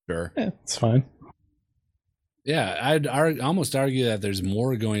 Sure. Yeah, it's fine. Yeah, I'd almost argue that there's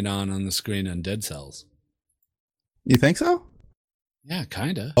more going on the screen on Dead Cells. You think so? Yeah,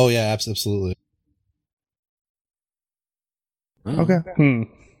 kind of. Oh yeah, absolutely. Okay. If If you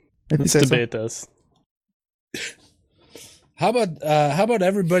Let's say so. debate this. How about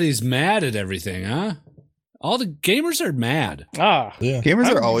everybody's mad at everything, huh? All the gamers are mad. Ah, Yeah. Gamers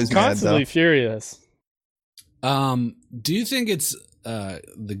I'm are always mad, constantly though. furious. Do you think it's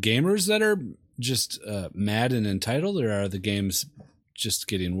the gamers that are just mad and entitled, or are the games just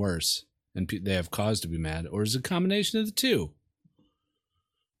getting worse and they have cause to be mad, or is it a combination of the two?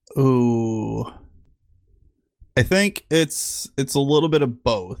 Ooh. I think it's a little bit of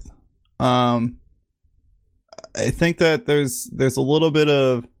both. I think that there's a little bit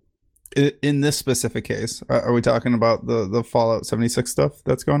of, in this specific case, are we talking about the Fallout 76 stuff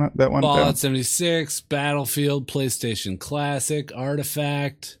that's going on? That one? Fallout 76, Battlefield, PlayStation Classic,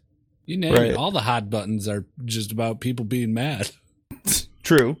 Artifact, you name Right. it. All the hot buttons are just about people being mad.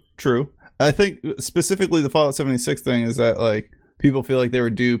 True. I think specifically the Fallout 76 thing is that like people feel like they were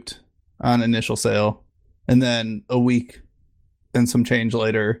duped on initial sale, and then a week and some change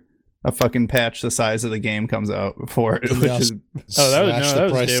later, a fucking patch the size of the game comes out for it. Which Yeah. is, Slash the that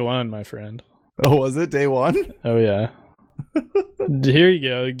was price. day one, my friend. oh, was it day one? Oh yeah. Here you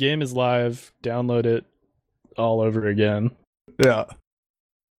go. The game is live. Download it all over again. Yeah.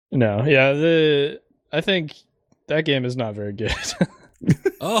 No, yeah, I think that game is not very good.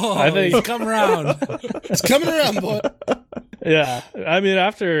 Oh, I think- he's come around. It's coming around, boy. Yeah, I mean,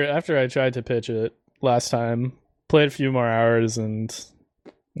 after I tried to pitch it last time, played a few more hours, and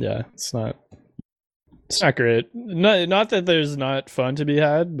yeah, it's not great. Not that there's not fun to be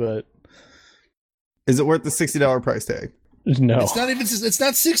had, but Is it worth the $60 price tag? no. It's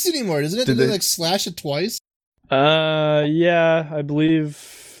not 60 anymore, isn't it? Did Did they they- like slash it twice? Yeah, I believe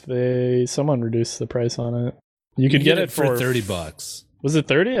someone reduced the price on it. You could get it for for $30. Was it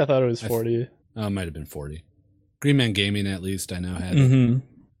 30? I thought it was I 40. Oh, it might have been 40. Green Man Gaming, at least I know had it. Mm-hmm.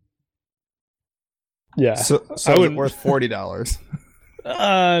 Yeah. So I is it wouldn't- worth $40?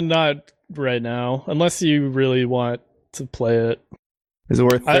 Not right now, unless you really want to play it. Is it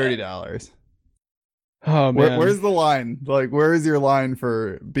worth I- $30? Oh man, Where's the line? Like, where is your line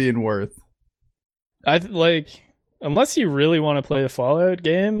for being worth? unless you really want to play a Fallout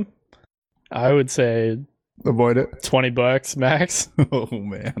game, I would say Avoid it. $20 max. Oh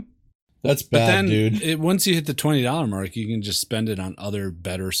man. That's But bad, then dude. once you hit the $20 mark, you can just spend it on other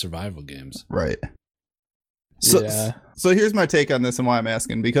better survival games. Right. So, Yeah. so here's my take on this and why I'm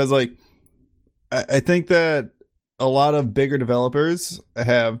asking, because like I think that a lot of bigger developers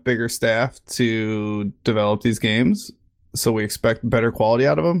have bigger staff to develop these games, so we expect better quality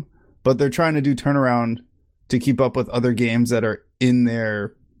out of them, but they're trying to do turnaround to keep up with other games that are in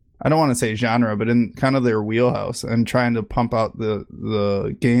their, I don't want to say genre, but in kind of their wheelhouse, and trying to pump out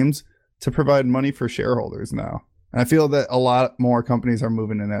the games to provide money for shareholders now. And I feel that a lot more companies are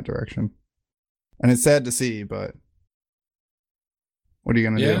moving in that direction. And it's sad to see, but what are you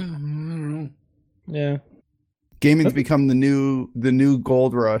gonna Yeah, I do? don't know. Yeah. Gaming's become the new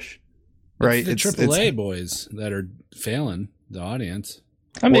gold rush, right? It's the AAA boys that are failing the audience.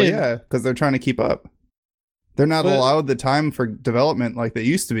 I mean, well, yeah, because they're trying to keep up. They're not But- allowed the time for development like they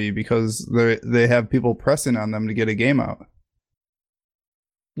used to be because they have people pressing on them to get a game out.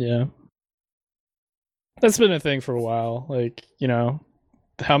 Yeah. That's been a thing for a while. Like, you know,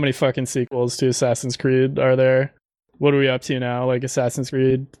 how many fucking sequels to Assassin's Creed are there? What are we up to now? Like Assassin's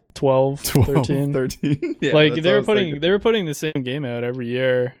Creed 12, 13? 13. Yeah, Like that's they what I were was putting thinking. they were putting the same game out every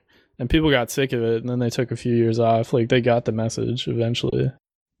year and people got sick of it and then they took a few years off. Like they got the message eventually.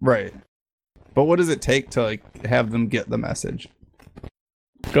 Right. But what does it take to like have them get the message?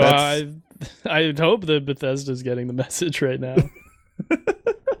 God, I'd hope that Bethesda's getting the message right now.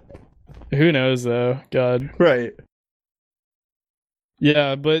 Who knows though? God. Right.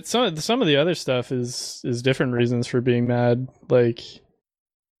 Yeah, but some of the other stuff is different reasons for being mad, like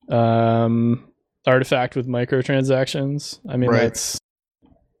Artifact with microtransactions. I mean, Right.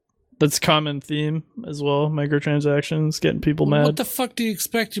 that's common theme as well, microtransactions getting people mad. What the fuck do you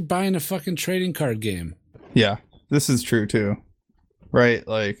expect? You're buying a fucking trading card game. Yeah. This is true too. Right?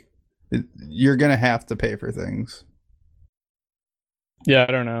 Like you're going to have to pay for things. Yeah,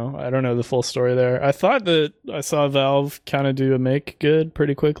 I don't know the full story there. I thought that I saw Valve kind of do a make good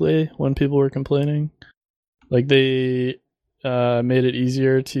pretty quickly when people were complaining. Like they made it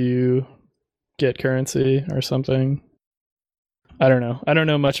easier to get currency or something. I don't know. I don't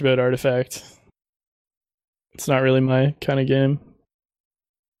know much about Artifact. It's not really my kind of game.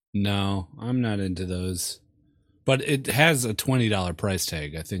 No, I'm not into those. But it has a $20 price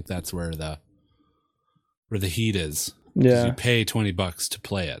tag. I think that's where the heat is. 'Cause Yeah. you pay $20 to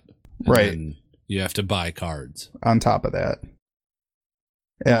play it. And Right. then you have to buy cards. On top of that.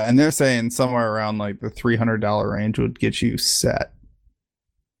 Yeah, and they're saying somewhere around like the $300 range would get you set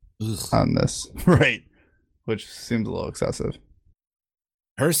Ugh. on this. Right. Which seems a little excessive.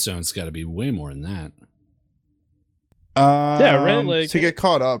 Hearthstone's got to be way more than that. right, like- to get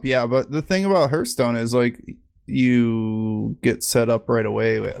caught up, yeah. But the thing about Hearthstone is like you get set up right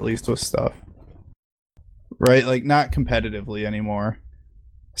away, at least with stuff, right? Like not competitively anymore.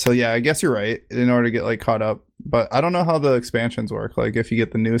 So yeah, I guess you're right. In order to get like caught up, but I don't know how the expansions work. Like if you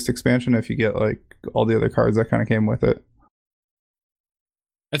get the newest expansion, if you get like all the other cards that kind of came with it.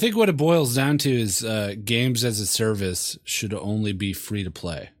 I think what it boils down to is games as a service should only be free to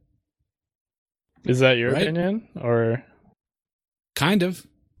play. Is that your Right. opinion or Kind of.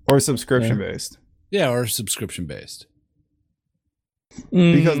 Or subscription based. Yeah, or subscription based.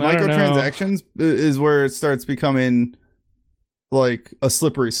 Because I don't know. microtransactions is where it starts becoming like a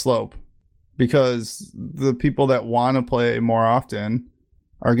slippery slope, because the people that want to play more often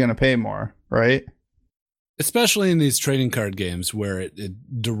are going to pay more, right? Especially in these trading card games where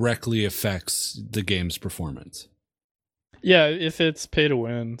it directly affects the game's performance. Yeah, if it's pay to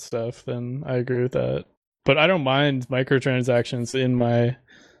win stuff, then I agree with that. But I don't mind microtransactions in my,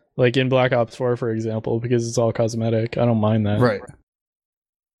 like in Black Ops 4, for example, because it's all cosmetic. I don't mind that. Right.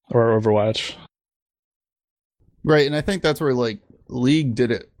 Or Overwatch. Right. And I think that's where like League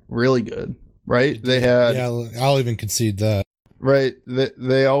did it really good, right? They had, Yeah, I'll even concede that. right.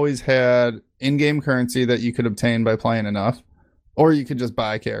 They always had in-game currency that you could obtain by playing enough, or you could just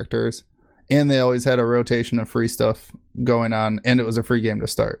buy characters. And they always had a rotation of free stuff going on, and it was a free game to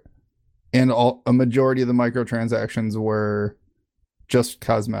start. And a majority of the microtransactions were just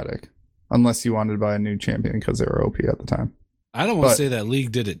cosmetic, unless you wanted to buy a new champion because they were OP at the time. I don't want But- to say that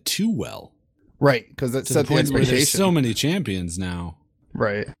League did it too well. Right, because it To the set the point where there's expectation. so many champions now.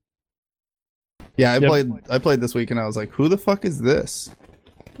 Right. Yeah, Yep. I played this week and I was like, who the fuck is this?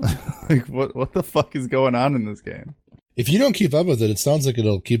 Like what the fuck is going on in this game? If you don't keep up with it, it sounds like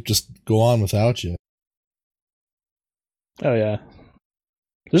it'll keep just go on without you. Oh yeah.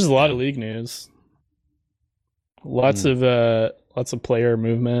 There's a lot of league news. Lots of player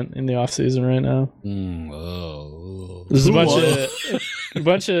movement in the off season right now. Oh. There's a Who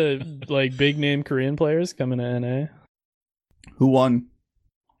bunch of like big name Korean players coming to NA. Who won?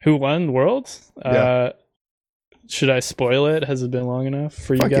 Who won Worlds? Yeah. Should I spoil it? Has it been long enough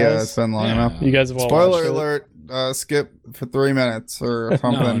for you Fuck guys? yeah, it's been long Yeah. enough. You guys have all Spoiler watched it? alert, skip for 3 minutes or No,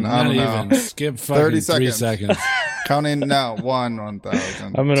 something. I not don't even. know. Skip fucking 30 3 seconds. seconds. Counting now.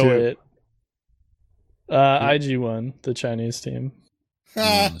 1,000. I'm gonna 2. wait. IG won, the Chinese team.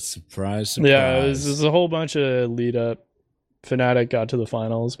 Oh, surprise, surprise. Yeah, it was a whole bunch of lead up. Fnatic got to the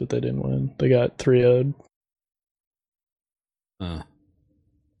finals, but they didn't win. They got 3-0'd. Uh,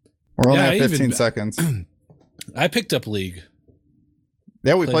 We're only Yeah, at I 15 even- seconds. I picked up League.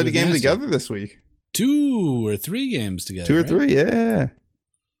 Yeah, we Played played the with game Nasty. together this week. 2 or 3 games together. 2 or right? 3, yeah.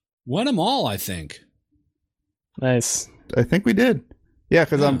 Won them all, I think. Nice. I think we did. Yeah,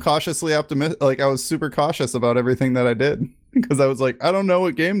 because I'm Huh. cautiously optimistic. Like, I was super cautious about everything that I did. Because I was like, I don't know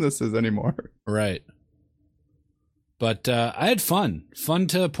what game this is anymore. Right. But I had fun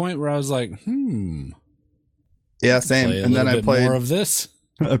to a point where I was like, Yeah, same. play a And then little I bit played more of this.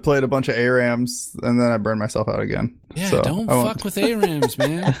 I played a bunch of ARAMs, and then I burned myself out again. Yeah, So, don't I won't- fuck with ARAMs,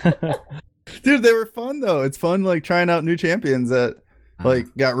 man. Dude, they were fun though. It's fun like trying out new champions that like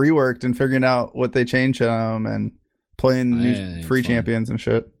got reworked and figuring out what they changed them and playing new ain't free fun. champions and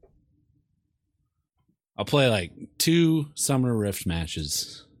shit. I'll play like 2 Summer Rift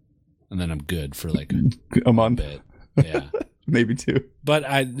matches, and then I'm good for like A month, bit. Yeah. maybe 2. But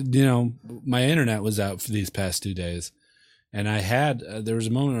my internet was out for these past 2 days, and I had there was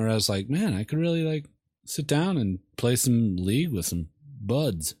a moment where I was like, man, I could really like sit down and play some League with some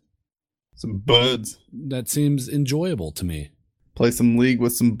buds. Some buds. That seems enjoyable to me. Play some League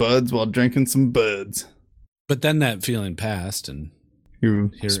with some buds while drinking some buds. But then that feeling passed, and You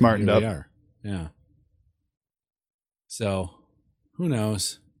smartened here up. we are. Yeah. So, who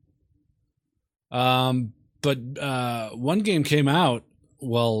knows? But one game came out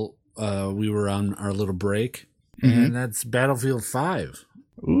while we were on our little break, and that's Battlefield 5.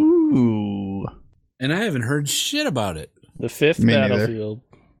 Ooh. And I haven't heard shit about it. The 5th Me neither. Battlefield.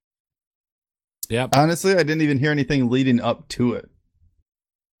 Yep. Honestly, I didn't even hear anything leading up to it.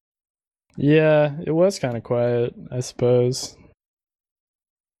 Yeah, it was kind of quiet, I suppose.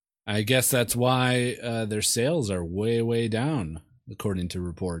 I guess that's why their sales are way, way down, according to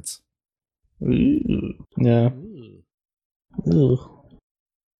reports. Ooh. Yeah. Ooh.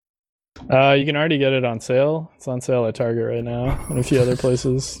 You can already get it on sale. It's on sale at Target right now and a few other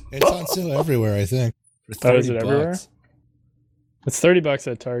places. It's on sale everywhere, I think. For Oh, is it $30. everywhere? It's $30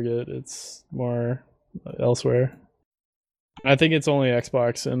 at Target. It's more elsewhere. I think it's only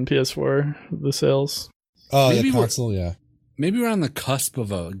Xbox and PS4, the sales. Oh, Maybe the we're- console, yeah. Maybe we're on the cusp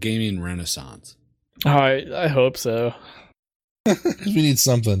of a gaming renaissance. Oh, I hope so. We need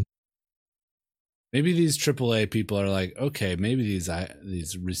something. Maybe these AAA people are like, okay, maybe these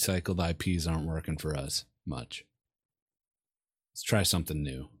recycled IPs aren't working for us much. Let's try something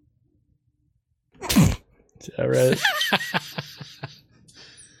new. Yeah, right.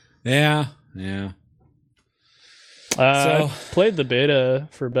 Yeah. I So- played the beta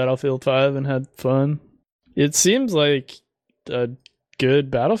for Battlefield 5 and had fun. It seems like a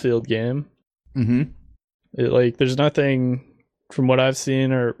good Battlefield game. Mm-hmm. There's nothing from what I've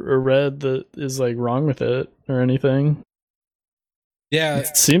seen or read that is like wrong with it or anything. Yeah,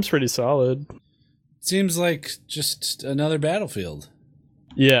 It seems pretty solid. seems like just another Battlefield.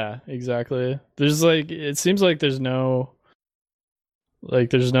 Yeah, exactly. It seems like there's no hook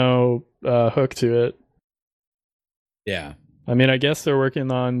to it. Yeah. I mean, I guess they're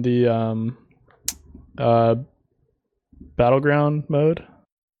working on the Battleground mode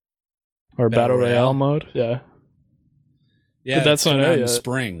or Battle Battle Royale Royale? mode. Yeah. Yeah, But that's it's coming not out out in yet.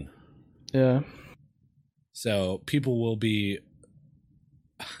 spring. Yeah. So people will be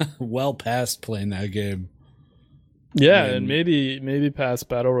well past playing that game. Yeah, And- and maybe past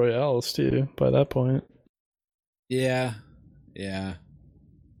Battle Royales too by that point. Yeah.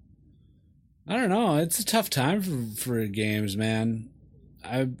 I don't know. It's a tough time for games, man.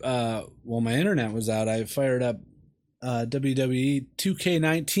 While my internet was out, I fired up WWE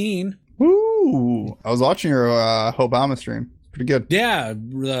 2K19. Ooh. I was watching your Obama stream. Pretty good. Yeah,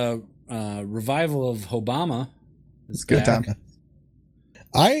 the revival of Obama. Is Good back. time.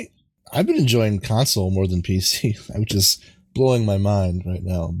 I've been enjoying console more than PC, which is blowing my mind right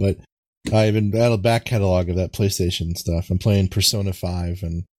now. But I've been at a back catalog of that PlayStation stuff. I'm playing Persona 5,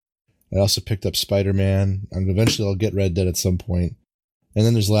 and I also picked up Spider-Man. And eventually I'll get Red Dead at some point. And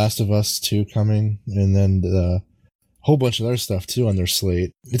then there's Last of Us 2 coming, and then a whole bunch of other stuff too on their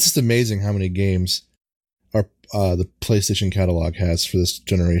slate. It's just amazing how many games the PlayStation catalog has for this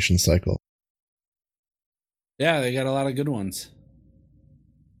generation cycle. Yeah, they got a lot of good ones.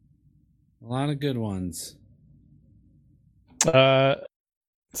 A lot of good ones.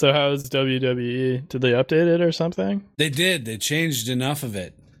 So how's WWE? Did they update it or something? They did. They changed enough of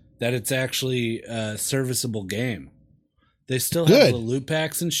it that it's actually a serviceable game. They still have Good. the loot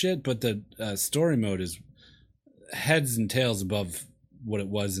packs and shit, but the story mode is heads and tails above what it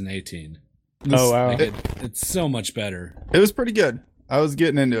was in 18. Oh wow. Like it's so much better. It was pretty good. I was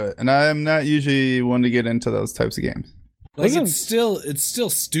getting into it, and I am not usually one to get into those types of games. Like Wasn't- it's still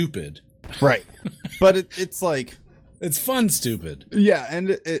stupid. Right. But it's like, It's fun stupid. yeah, and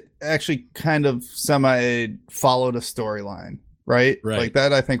it actually kind of semi followed a storyline, right? Right. Like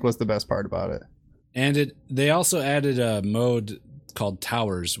that, I think was the best part about it. And they also added a mode called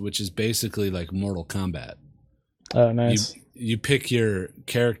Towers, which is basically like Mortal Kombat. Oh nice. You pick your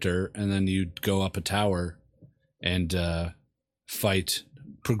character and then you go up a tower and fight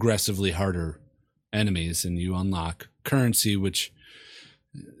progressively harder enemies, and you unlock currency, which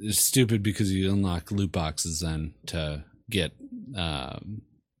is stupid because you unlock loot boxes then to get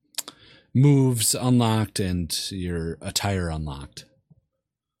moves unlocked and your attire unlocked.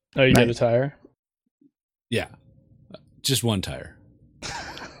 Oh, you get a Nice. tire? Yeah, just one tire.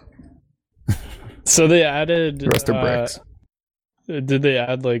 So they added. The rest are bricks. Did they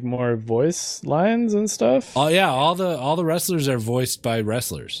add like more voice lines and stuff? Oh yeah, all the wrestlers are voiced by the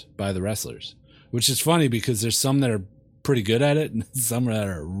wrestlers, which is funny because there's some that are pretty good at it and some that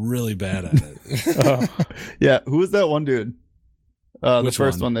are really bad at it. Oh. Yeah, who was that one dude? The Which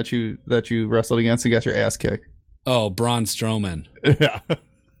first one? one that you wrestled against and got your ass kicked. Oh, Braun Strowman. Yeah.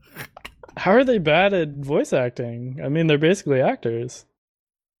 How are they bad at voice acting? I mean, they're basically actors.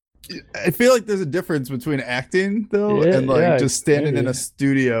 I feel like there's a difference between acting though Yeah, and like yeah, just standing in maybe. a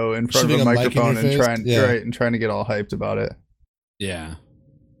studio in front Shoving of a a mic in your microphone and face? trying to get all hyped about it. Yeah,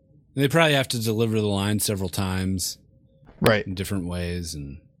 they probably have to deliver the line several times Right. in different ways,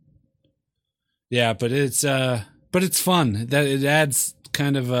 and yeah, but it's fun. That it adds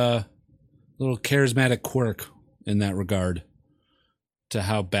kind of a little charismatic quirk in that regard to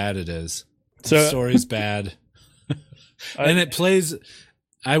how bad it is. The So- story's bad, and it plays.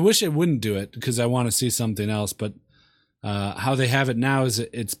 I wish it wouldn't do it because I want to see something else. But how they have it now is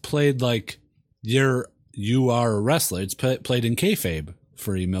it's played like you are a wrestler. It's played in kayfabe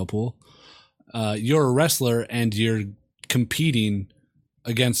for you, Millpool. You're a wrestler and you're competing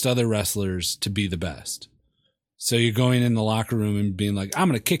against other wrestlers to be the best. So you're going in the locker room and being like, "I'm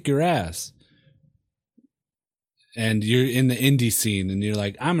going to kick your ass." And you're in the indie scene and you're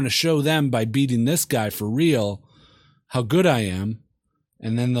like, "I'm going to show them by beating this guy for real how good I am.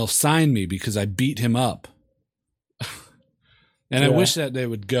 And then they'll sign me because I beat him up." And I Yeah. wish that they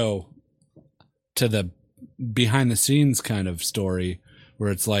would go to the behind the scenes kind of story where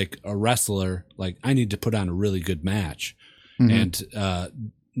it's like a wrestler, like, I need to put on a really good match. Mhm. And the I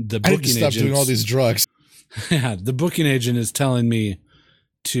need to booking stop agent, doing all these drugs. yeah, the booking agent is telling me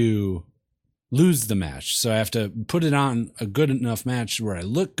to lose the match. So I have to put it on a good enough match where I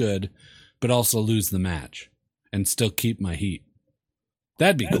look good, but also lose the match and still keep my heat.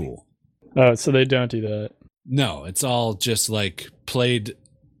 That'd be cool. Oh, so they don't do that. No, it's all just like played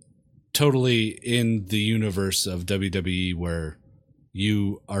totally in the universe of WWE where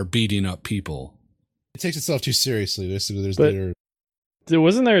you are beating up people. It takes itself too seriously. There's But-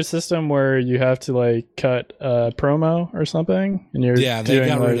 Wasn't there a system where you have to like cut a promo or something? And you're Yeah, they doing,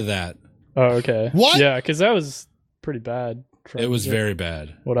 got like- rid of that. Oh, okay. What? Yeah, because that was pretty bad. It was very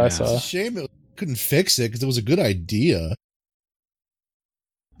bad. What I it's saw. a shame it couldn't fix it because it was a good idea.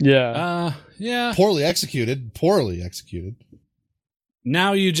 Yeah. Yeah. Poorly executed.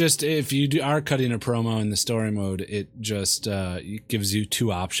 Now you just, if you are cutting a promo in the story mode, it just gives you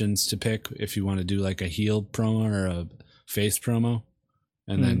two options to pick if you want to do like a heel promo or a face promo.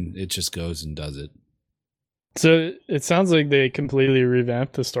 And then it just goes and does it. So it sounds like they completely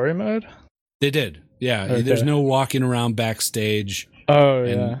revamped the story mode. They did. Yeah. Okay. There's no walking around backstage Oh,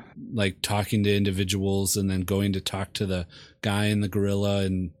 and yeah. like talking to individuals and then going to talk to the guy in the gorilla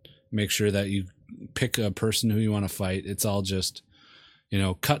and make sure that you pick a person who you want to fight. It's all just,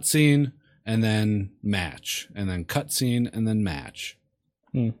 cutscene and then match and then cutscene and then match.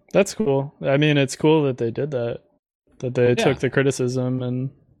 That's cool. I mean, it's cool that they did that. That they Yeah. took the criticism and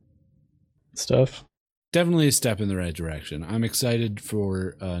stuff. Definitely a step in the right direction. I'm excited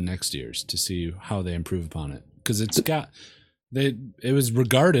for next year's to see how they improve upon it because it was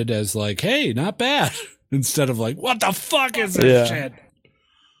regarded as like, hey, not bad, instead of like, what the fuck is this Yeah. shit?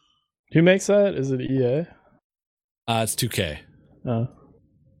 Who makes that? Is it EA? It's 2K. Oh,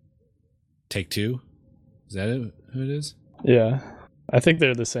 Take Two. Is that it? Who it is? yeah. I think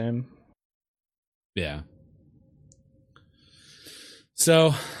they're the same. Yeah.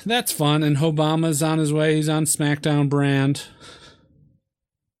 So that's fun, and Obama's on his way. He's on SmackDown brand,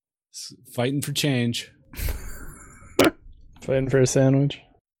 fighting for change. Fighting for a sandwich.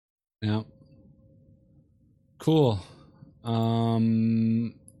 Yeah. Cool.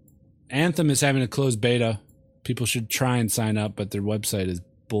 Anthem is having a closed beta. People should try and sign up, but their website is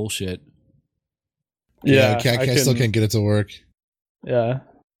bullshit. Yeah, I still can't get it to work. Yeah,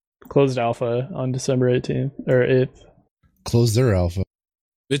 closed alpha on December 18th or 8th. Close their alpha.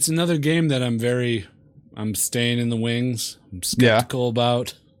 It's another game that I'm staying in the wings. I'm skeptical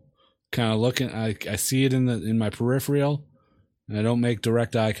about. Kind of looking. I see it in my peripheral, and I don't make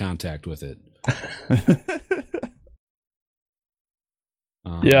direct eye contact with it.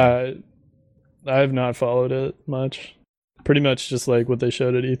 Yeah, I have not followed it much. Pretty much just like what they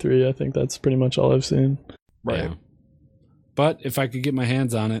showed at E3. I think that's pretty much all I've seen. Right. Yeah. But if I could get my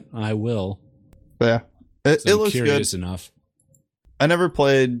hands on it, I will. But yeah, it I'm looks good. curious enough. I never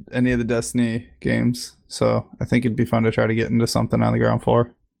played any of the Destiny games, so I think it'd be fun to try to get into something on the ground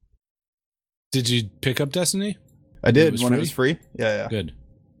floor. Did you pick up Destiny? I did was when it free? was free. Yeah. Good.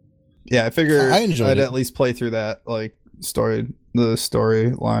 Yeah, I figured I enjoyed I'd it. at least play through that like the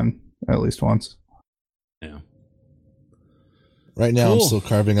storyline at least once. Yeah. Right now, I'm Cool. still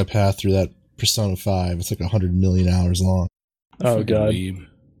carving a path through that Persona 5. It's like 100 million hours long. Oh Fucking god. weeb.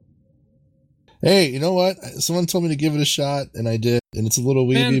 Hey, you know what? Someone told me to give it a shot, and I did. And it's a little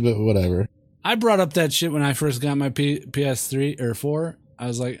weeby, Man. but whatever. I brought up that shit when I first got my PS3 or 4. I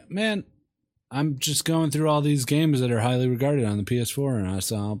was like, man, I'm just going through all these games that are highly regarded on the PS4, and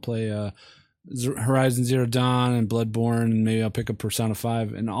I'll play Horizon Zero Dawn and Bloodborne, and maybe I'll pick up Persona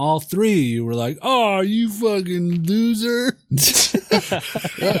 5. And all three, you were like, "Oh, you fucking loser!"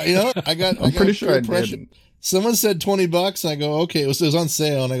 Yeah, you know, I got pretty sure I good pressure. did. Someone said $20. I go, okay. It was on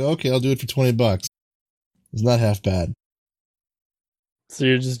sale, and I go, okay, I'll do it for $20. It's not half bad. So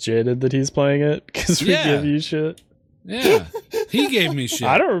you're just jaded that he's playing it because we Yeah. give you shit. Yeah, he gave me shit.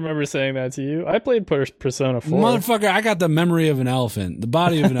 I don't remember saying that to you. I played Persona 4. Motherfucker, I got the memory of an elephant, the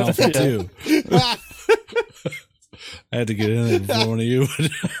body of an elephant Yeah. too. I had to get in there before one of you.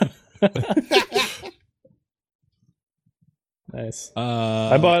 Nice.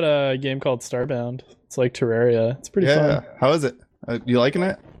 I I bought a game called Starbound. It's like Terraria. It's pretty Yeah, fun. how is it? You liking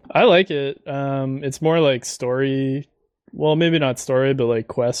it? I like it. It's more like story. Well, maybe not story, but like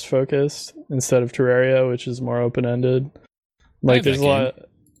quest focused instead of Terraria, which is more open ended. Like have there's a that lot.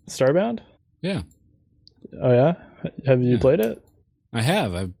 Starbound. Yeah, Oh yeah. Have you Yeah. played it? I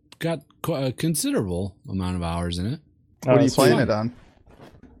have. I've got a considerable amount of hours in it. What are you it's playing fun.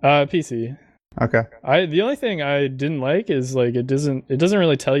 it on? PC. Okay. The only thing I didn't like is like it doesn't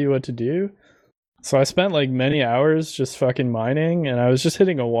really tell you what to do. So I spent like many hours just fucking mining, and I was just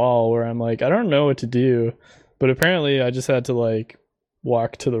hitting a wall where I'm like, I don't know what to do, but apparently I just had to like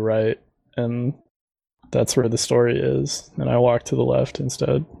walk to the right, and that's where the story is, and I walked to the left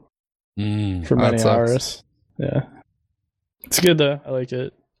instead for That many sucks. hours. Yeah, it's good though. I like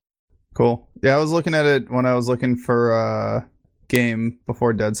it. Cool. Yeah, I was looking at it when I was looking for game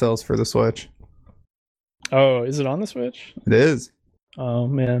before Dead Cells for the Switch. Oh, is it on the Switch? It is. Oh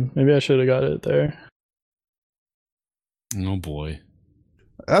man, maybe I should have got it there. Oh boy.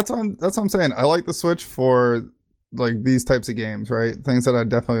 That's what I'm saying. I like the Switch for like these types of games, right? Things that I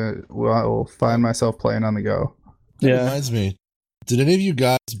definitely will find myself playing on the go. That Yeah. reminds me. Did any of you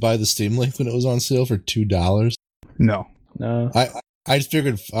guys buy the Steam Link when it was on sale for $2? No. No. I just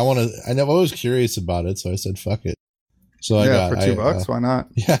figured I was curious about it, so I said fuck it. So I Yeah, got for $2, why not?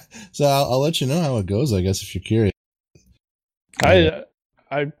 yeah. So I'll let you know how it goes, I guess, if you're curious.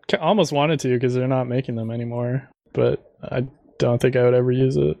 I almost wanted to because they're not making them anymore, but I don't think I would ever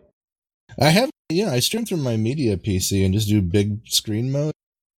use it. I stream through my media PC and just do big screen mode.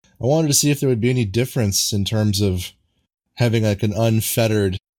 I wanted to see if there would be any difference in terms of having like an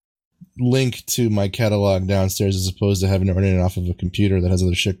unfettered link to my catalog downstairs as opposed to having it running off of a computer that has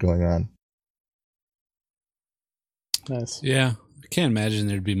other shit going on. Nice. Yeah, I can't imagine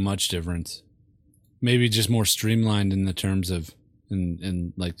there'd be much difference. Maybe just more streamlined in the terms of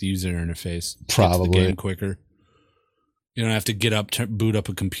in like the user interface. Get to the Probably. game quicker. You don't have to get up, boot up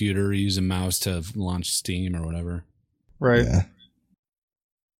a computer, or use a mouse to launch Steam or whatever. Right. Yeah.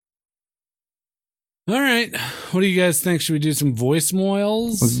 All right, what do you guys think? Should we do some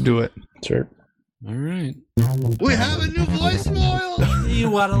voicemails? Let's do it. Sure. All right. We have a new voicemail! You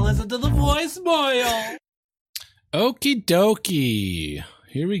want to listen to the voicemail? Okie dokie.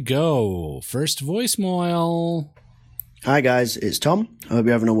 Here we go. First voicemail. Hi guys, it's Tom. I hope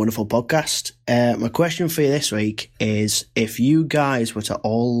you're having a wonderful podcast. My question for you this week is, if you guys were to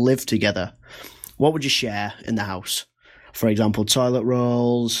all live together, what would you share in the house? For example, toilet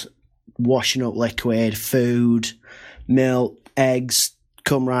rolls, washing up liquid, food, milk, eggs,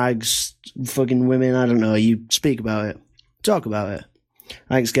 cum rags, fucking women, I don't know. You speak about it. Talk about it.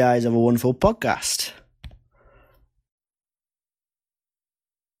 Thanks guys, have a wonderful podcast.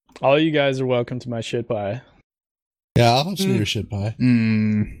 All you guys are welcome to my shit pie. Yeah, I'll have some of your shit pie.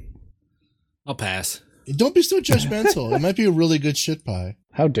 I'll pass. Don't be so judgmental. It might be a really good shit pie.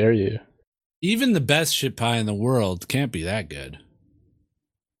 How dare you? Even the best shit pie in the world can't be that good.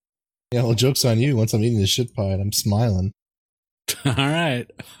 Yeah, well, joke's on you once I'm eating this shit pie and I'm smiling. All right.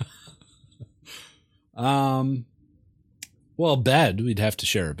 Well, bed. We'd have to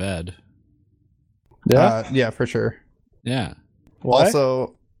share a bed. Yeah. Yeah, for sure. Yeah. Why?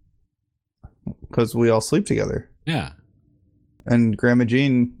 Also, because we all sleep together. Yeah. And Grandma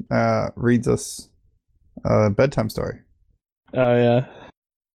Jean reads us a bedtime story. Oh yeah.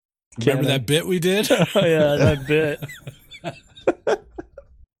 Remember that bit we did? Oh yeah, that bit.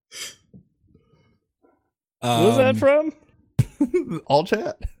 What was that from? All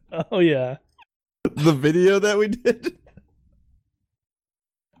chat. Oh yeah. The video that we did.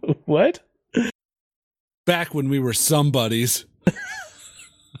 What? Back when we were somebodies.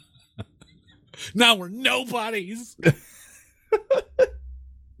 Now we're nobodies.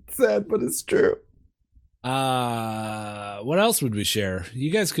 Sad, but it's true. What else would we share?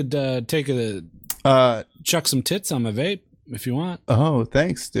 You guys could take chuck some tits on my vape if you want. Oh,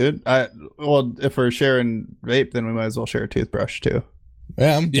 thanks, dude. Well, if we're sharing vape, then we might as well share a toothbrush too.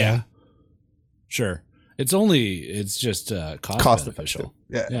 Yeah. Sure. It's just cost beneficial.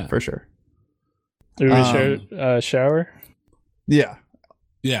 Yeah, for sure. Do we share a shower? Yeah.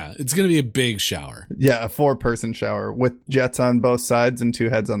 Yeah, it's gonna be a big shower. Yeah, a 4-person shower with jets on both sides and 2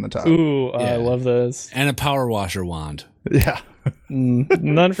 heads on the top. Ooh, Yeah. I love those. And a power washer wand. Yeah.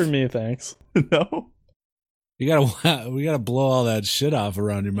 None for me, thanks. No. We gotta blow all that shit off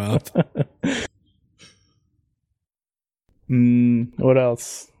around your mouth. What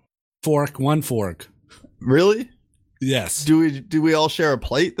else? One fork. Really? Yes. Do we all share a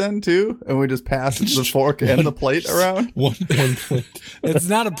plate then too, and we just pass the fork and the plate around? One plate. It's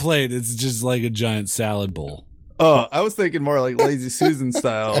not a plate. It's just like a giant salad bowl. Oh, I was thinking more like Lazy Susan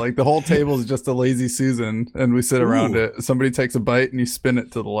style. Like the whole table is just a Lazy Susan, and we sit around it. Somebody takes a bite, and you spin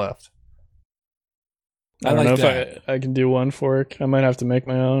it to the left. I don't like know if I can do one fork. I might have to make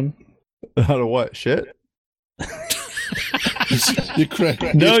my own. Out of what? Shit? You're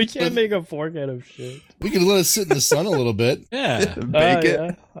correct. No, you can't make a fork out of shit. We can let it sit in the sun a little bit. Yeah. Bake it.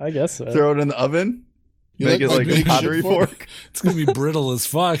 Yeah, I guess so. Throw it in the oven. You Make it like like my a big pottery shit fork? fork. It's gonna be brittle as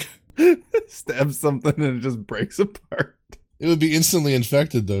fuck. Stab something and it just breaks apart. It would be instantly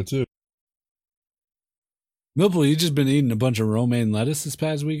infected though, too. Millpool, you just been eating a bunch of romaine lettuce this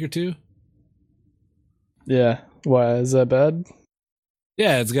past week or two? Yeah. Why? Is that bad?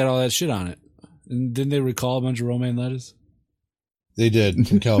 Yeah, it's got all that shit on it. And didn't they recall a bunch of romaine lettuce? They did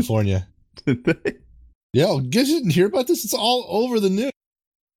in California. Did they? Yeah, you guys didn't hear about this? It's all over the news.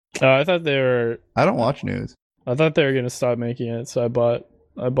 Oh, I thought they were watch news. gonna stop making it, so I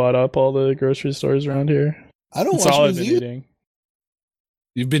bought up all the grocery stores around here. I don't That's watch all I've news been either. eating.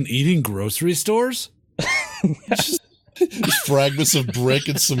 You've been eating grocery stores? Just fragments of brick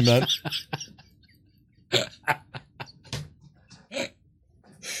and cement.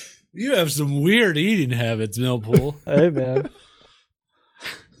 You have some weird eating habits, Millpool. Hey man.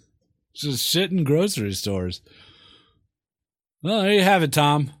 Just shit in grocery stores. Well, there you have it,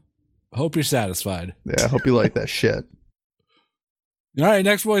 Tom. Hope you're satisfied. Yeah, I hope you like that shit. All right,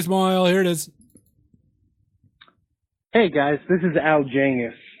 next voicemail. Here it is. Hey guys, this is Al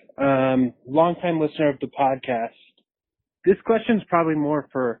Jangis, longtime listener of the podcast. This question's probably more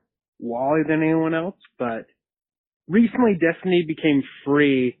for Wally than anyone else, but recently Destiny became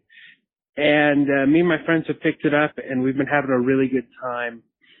free, and me and my friends have picked it up, and we've been having a really good time.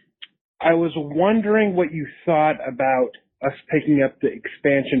 I was wondering what you thought about us picking up the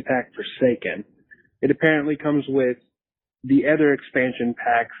expansion pack Forsaken. It apparently comes with the other expansion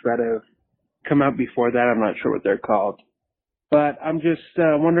packs that have come out before that. I'm not sure what they're called. But I'm just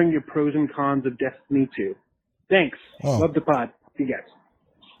wondering your pros and cons of Destiny 2. Thanks. Oh. Love the pod. See you guys.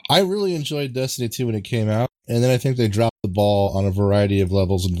 I really enjoyed Destiny 2 when it came out, and then I think they dropped the ball on a variety of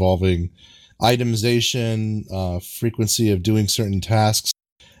levels involving itemization, frequency of doing certain tasks,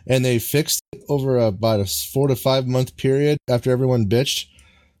 and they fixed it over about a 4 to 5 month period after everyone bitched.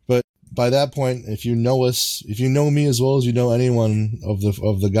 But by that point, if you know us, if you know me as well as you know anyone of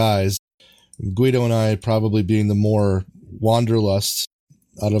the guys, Guido and I probably being the more wanderlust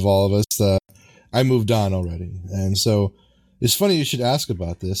out of all of us, I moved on already. And so it's funny you should ask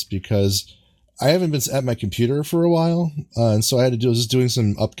about this because I haven't been at my computer for a while. And so I had to was just doing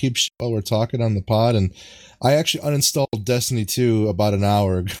some upkeep shit while we're talking on the pod. And I actually uninstalled Destiny 2 about an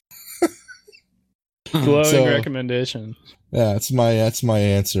hour ago. Glowing recommendation. Yeah, that's my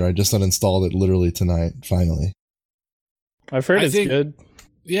answer. I just uninstalled it literally tonight, finally. I've heard it's good.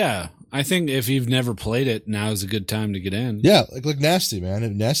 Yeah. I think if you've never played it, now is a good time to get in. Yeah, like Nasty, man.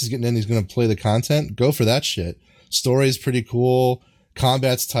 If Nasty's getting in, he's going to play the content. Go for that shit. Story's pretty cool.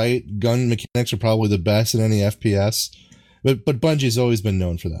 Combat's tight. Gun mechanics are probably the best in any FPS. But Bungie's always been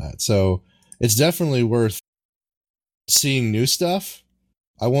known for that. So it's definitely worth seeing new stuff.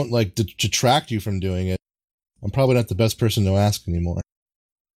 I won't like detract you from doing it. I'm probably not the best person to ask anymore.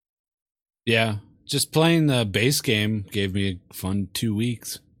 Yeah. Just playing the base game gave me a fun 2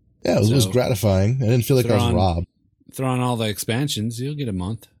 weeks. Yeah, it was gratifying. I didn't feel like I was robbed. Throw on all the expansions, you'll get a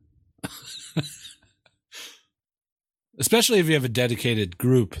month. Especially if you have a dedicated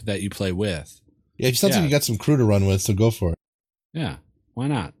group that you play with. Yeah, it sounds like you got some crew to run with, so go for it. Yeah, why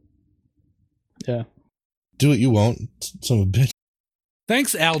not? Yeah. Do it, you won't. Son of a bitch.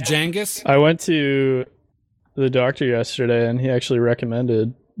 Thanks, Al Jangus. I went to the doctor yesterday, and he actually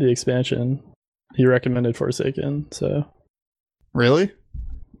recommended the expansion. He recommended Forsaken, so... Really?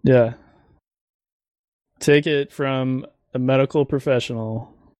 Yeah. Take it from a medical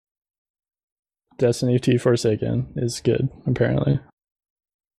professional. Destiny 2 Forsaken is good, apparently.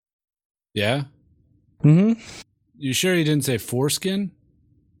 Yeah? Mm-hmm. You sure he didn't say foreskin?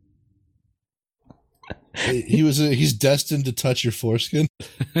 He's destined to touch your foreskin.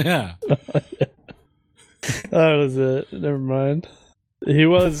 Yeah. That was it. Never mind. He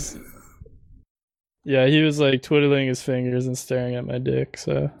was... Yeah, he was like twiddling his fingers and staring at my dick,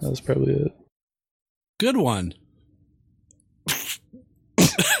 so that was probably it. Good one.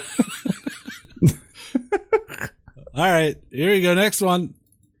 All right, here we go. Next one.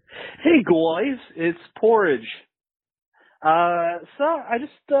 Hey guys, it's Porridge. So I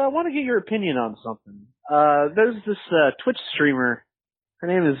just want to get your opinion on something. There's this Twitch streamer. Her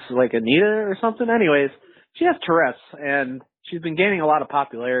name is like Anita or something. Anyways, she has Tourette's and she's been gaining a lot of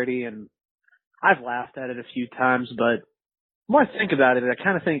popularity, and I've laughed at it a few times, but the more I think about it, I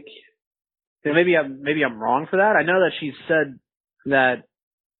kind of think that maybe I'm wrong for that. I know that she's said that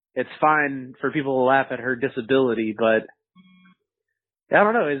it's fine for people to laugh at her disability, but I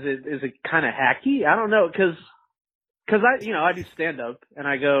don't know. Is it kind of hacky? I don't know, because I do stand up and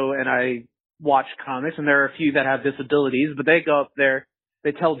I go and I watch comics, and there are a few that have disabilities, but they go up there,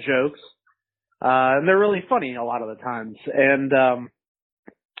 they tell jokes, and they're really funny a lot of the times. And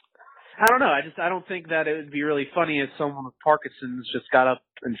I don't know. I don't think that it would be really funny if someone with Parkinson's just got up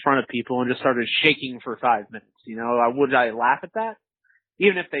in front of people and just started shaking for 5 minutes. Would I laugh at that?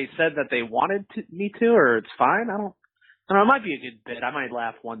 Even if they said that they wanted me to, or it's fine. I don't know. It might be a good bit. I might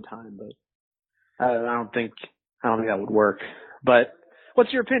laugh one time, but I don't think that would work. But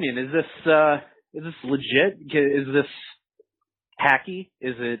what's your opinion? Is this legit? Is this hacky?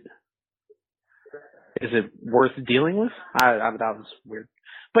 Is it worth dealing with? That was weird.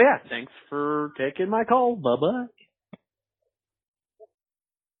 But yeah, thanks for taking my call. Bye-bye.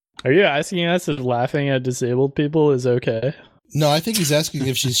 Are you asking us if laughing at disabled people is okay? No, I think he's asking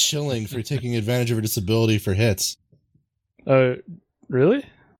if she's shilling for taking advantage of her disability for hits. Oh, really?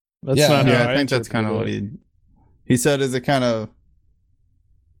 That's Yeah, not how I think that's kind of what interpreted he said. Is it kind of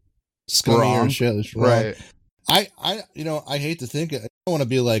Scummy wrong? or shit? It's wrong. Right. I hate to think it. I don't want to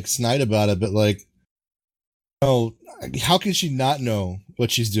be like snide about it, but like, oh, how can she not know what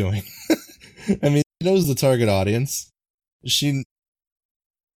she's doing? I mean, she knows the target audience. If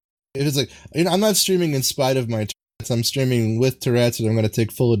it's like, I'm not streaming in spite of my Tourette's. I'm streaming with Tourette's, and I'm going to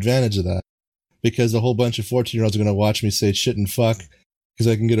take full advantage of that because a whole bunch of 14-year-olds are going to watch me say shit and fuck because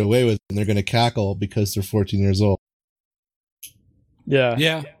I can get away with it, and they're going to cackle because they're 14 years old. Yeah.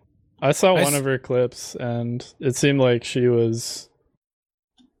 Yeah. I saw one of her clips, and it seemed like she was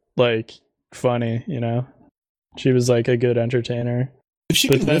like funny, She was like a good entertainer. If she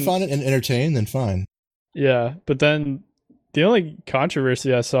can riff on it and entertain, then fine. Yeah, but then the only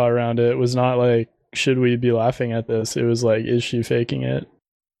controversy I saw around it was not like, should we be laughing at this? It was like, is she faking it?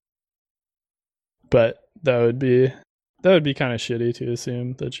 But that would be kind of shitty to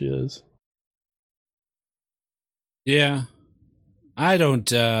assume that she is. Yeah. I don't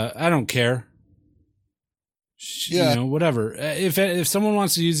care. Yeah. Whatever. If someone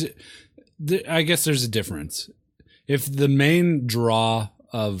wants to use it, I guess there's a difference. If the main draw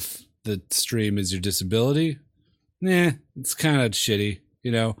of the stream is your disability, it's kind of shitty,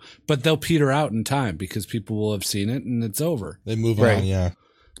 but they'll peter out in time because people will have seen it and it's over. They move on, yeah.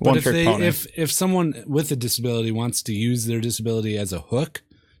 But if someone with a disability wants to use their disability as a hook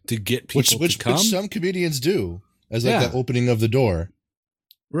to get people to come, which some comedians do, as like the opening of the door,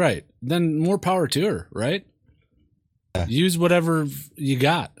 right? Then more power to her, right? Yeah. Use whatever you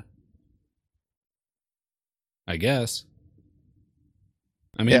got, I guess.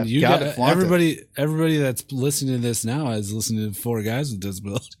 I mean, you got everybody that's listening to this now is listening to 4 guys with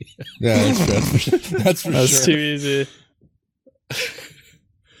disability. Yeah, that's for That's sure. too easy.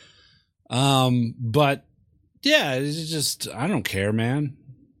 But yeah, it's just, I don't care, man.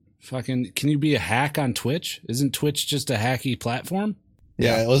 Fucking, can you be a hack on Twitch? Isn't Twitch just a hacky platform?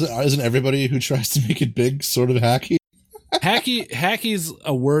 Yeah, isn't everybody who tries to make it big sort of hacky? Hacky's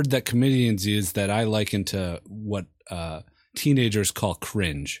a word that comedians use that I liken to what teenagers call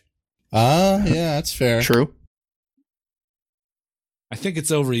cringe. Yeah, that's fair. True. I think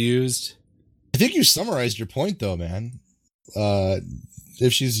it's overused. I think you summarized your point though, man.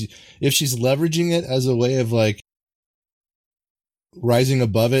 If she's leveraging it as a way of like rising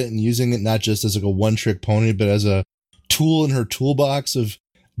above it and using it not just as like a one-trick pony, but as a tool in her toolbox of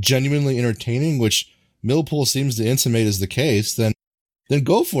genuinely entertaining, which Millpool seems to intimate is the case, then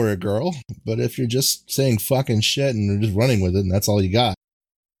go for it, girl. But if you're just saying fucking shit and just running with it and that's all you got,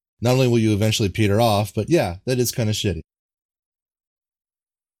 not only will you eventually peter off, but yeah, that is kind of shitty.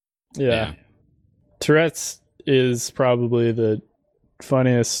 Yeah. Tourette's is probably the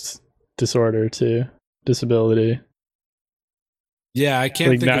funniest disorder too. Disability. Yeah, I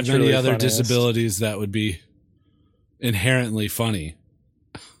can't Like, think of any naturally other funniest. disabilities that would be inherently funny.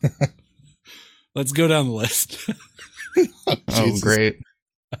 Let's go down the list. Oh, Jesus. great.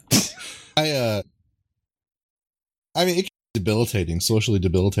 I mean, it can be debilitating, socially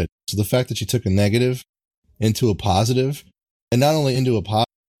debilitating. So the fact that she took a negative into a positive, and not only into a positive,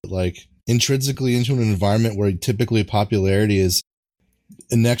 but like intrinsically into an environment where typically popularity is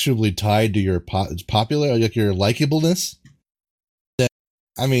inexorably tied to your popular, like your likableness.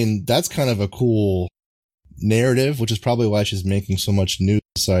 I mean, that's kind of a cool narrative, which is probably why she's making so much news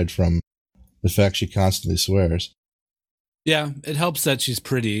aside from the fact she constantly swears. Yeah, it helps that she's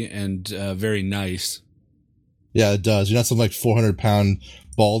pretty and very nice. Yeah, it does. You're not some like 400-pound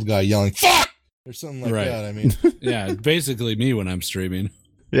bald guy yelling "fuck" or something like Right. that. I mean, Yeah, basically me when I'm streaming.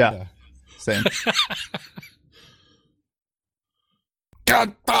 Yeah. Same.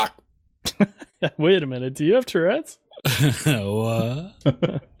 God, fuck. Wait a minute. Do you have Tourette's? What?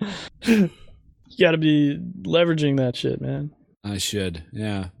 You got to be leveraging that shit, man. I should,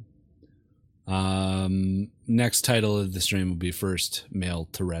 yeah. Next title of the stream will be first male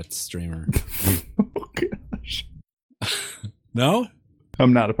Tourette's streamer. Oh, gosh. No?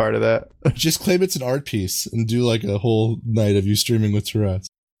 I'm not a part of that. Just claim it's an art piece and do like a whole night of you streaming with Tourette's.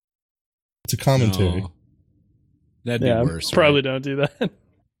 It's a commentary. No. That'd be Yeah, worse. probably right? don't do that.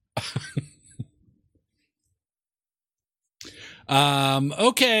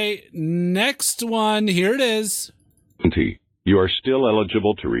 Okay, next one. Here it is. Warranty. You are still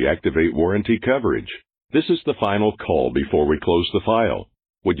eligible to reactivate warranty coverage. This is the final call before we close the file.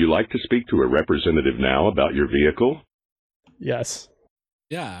 Would you like to speak to a representative now about your vehicle? Yes.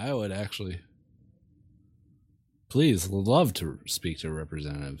 Yeah, I would actually. Please, love to speak to a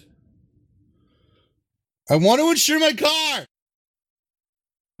representative. I want to insure my car.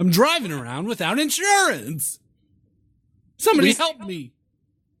 I'm driving around without insurance. Somebody We- help me.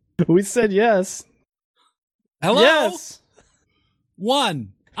 We said yes. Hello? Yes.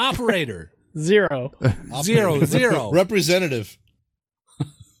 1. Operator. 0. 0. Representative.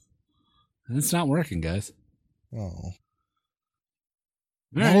 It's not working, guys. Oh. All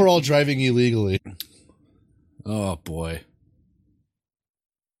Now right. we're all driving illegally. Oh, boy.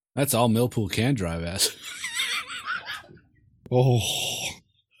 That's all Millpool can drive as. Oh.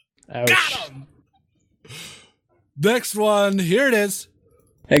 Ouch. Next one. Here it is.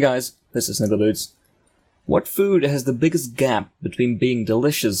 Hey guys, this is Sniggleboots. What food has the biggest gap between being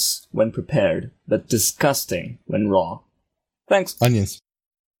delicious when prepared, but disgusting when raw? Thanks. Onions.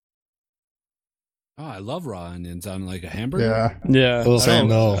 Oh, I love raw onions on like a hamburger. Yeah. Yeah. Oh, I don't,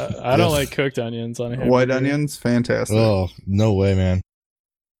 no. I don't Ugh. like cooked onions on a hamburger. White onions, fantastic. Oh, no way, man.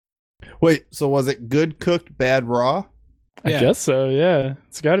 Wait, so was it good cooked, bad raw? I Yeah. guess so, yeah.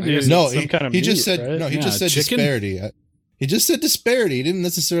 It's got to be No, some kind of he meat, just said right? no. He Yeah, just said chicken? disparity. He just said disparity. He didn't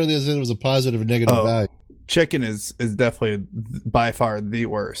necessarily say it was a positive or negative Oh. value. Chicken is definitely by far the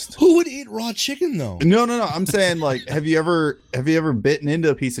worst. Who would eat raw chicken though? No. I'm saying like, have you ever bitten into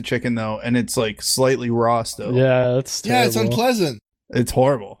a piece of chicken though, and it's like slightly raw still? Yeah, that's Yeah, it's terrible. unpleasant. It's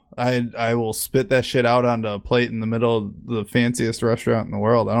horrible. I will spit that shit out onto a plate in the middle of the fanciest restaurant in the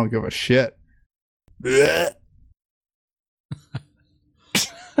world. I don't give a shit. Blech.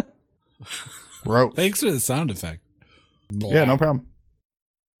 Gross. Thanks for the sound effect. Yeah, no problem.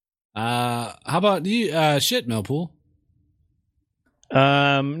 How about you? Shit, Millpool.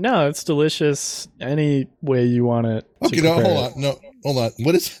 No, it's delicious any way you want it. to Okay, no, prepare hold it. on. No, hold on.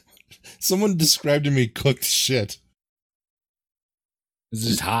 What is? Someone described to me cooked shit. It's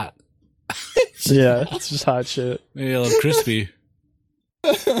just hot. Yeah, it's just hot shit. Maybe a little crispy.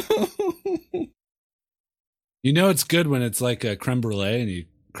 You know it's good when it's like a creme brulee and you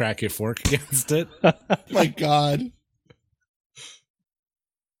crack your fork against it. My God.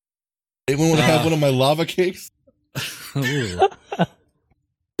 Anyone want to have one of my lava cakes? Ooh.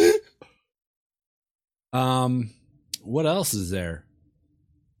 What else is there?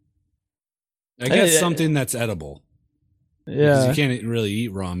 I guess Hey, something that's edible. Because Yeah. you can't really eat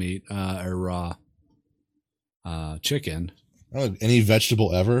raw meat or raw chicken. Oh, any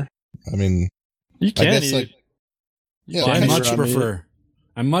vegetable ever? I mean, You I can guess eat. like yeah, Well, Can I eat much raw meat. prefer.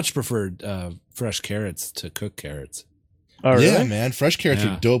 I much prefer fresh carrots to cooked carrots. Oh, Yeah, really? man. Fresh carrots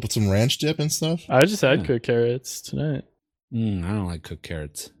Yeah. are dope with some ranch dip and stuff. I just had Yeah. cooked carrots tonight. I don't like cooked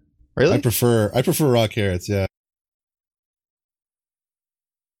carrots. Really? I prefer raw carrots, yeah.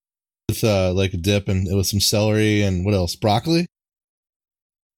 With like a dip and it was some celery and what else? Broccoli?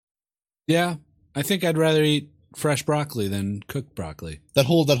 Yeah, I think I'd rather eat fresh broccoli than cooked broccoli. That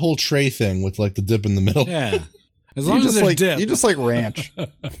whole tray thing with like the dip in the middle. Yeah, as You long as just there's like dip. you just like ranch.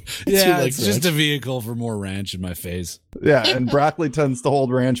 Yeah, like it's just ranch. a vehicle for more ranch in my face. Yeah, and broccoli tends to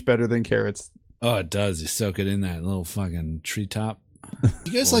hold ranch better than carrots. Oh, it does. You soak it in that little fucking treetop.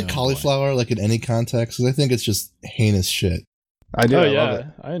 You guys Boy, like oh boy. cauliflower like in any context? Because I think it's just heinous shit. I do. Oh I yeah, love it.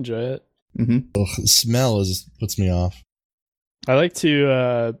 I enjoy it. Mm-hmm. Ugh, the smell puts me off. I like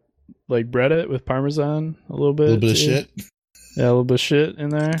to like bread it with Parmesan a little bit. A little bit of too. shit. Yeah, a little bit of shit in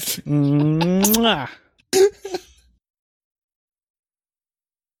there. Mwah.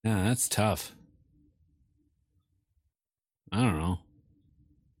 Yeah, that's tough. I don't know.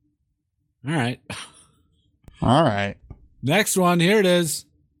 All right. All right. Next one. Here it is.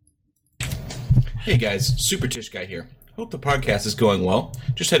 Hey guys, Super Tish Guy here. Hope the podcast is going well.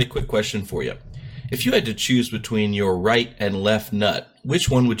 Just had a quick question for you. If you had to choose between your right and left nut, which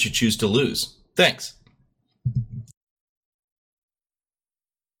one would you choose to lose? Thanks.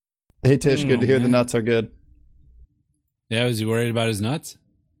 Hey Tish, good to hear the man. nuts are good. Yeah, was he worried about his nuts?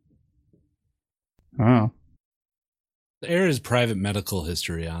 Oh. There is private medical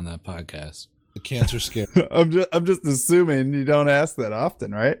history on that podcast. The cancer scare. I'm just assuming you don't ask that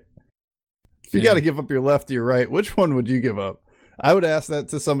often, right? If you Yeah. got to give up your left or your right, which one would you give up? I would ask that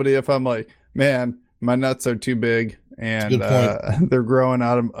to somebody if I'm like, man, my nuts are too big and Good point. they're growing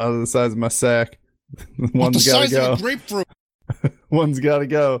out of the size of my sack. One's the got to size go. of a grapefruit. One's got to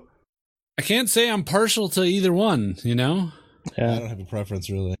go. I can't say I'm partial to either one, you know? I Yeah. don't have a preference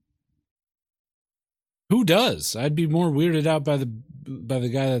really. Who does? I'd be more weirded out by the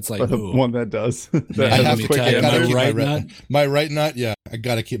guy that's like, But the ooh. one that does. That Yeah, has let a me quick tell you, answer. my keep right nut? My right nut, yeah. I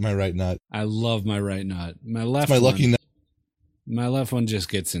gotta keep my right nut. I love my right nut. My left It's my lucky one, nut. my left one just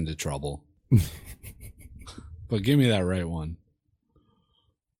gets into trouble. But give me that right one.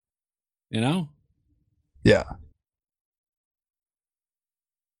 You know? Yeah.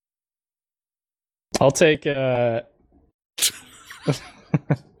 I'll take I'll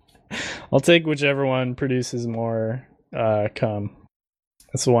take whichever one produces more cum.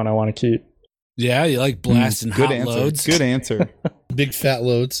 That's the one I want to keep. Yeah, you like blasting Good hot answer. loads. Good answer. Big fat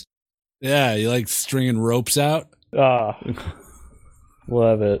loads. Yeah, you like stringing ropes out. Ah,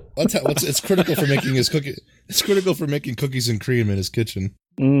 love it. It's critical for making his cookie. It's critical for making cookies and cream in his kitchen.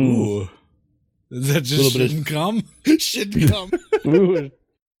 Ooh, is that just Little bit of- shouldn't come? Shouldn't come. Ooh.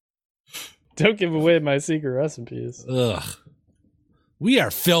 Don't give away my secret recipes. Ugh, we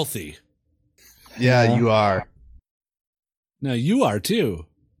are filthy. Yeah, you are. No, you are too.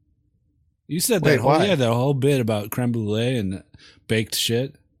 You said Wait, that whole why? yeah, that whole bit about creme brulee and baked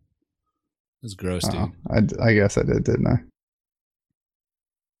shit. That's gross, dude. Oh, I guess I did, didn't I?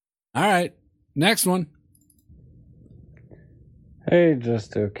 All right, next one. Hey,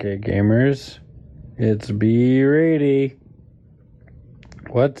 just okay, gamers. It's B Rady.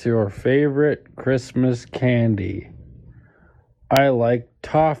 What's your favorite Christmas candy? I like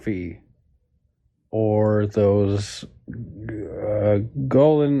toffee or those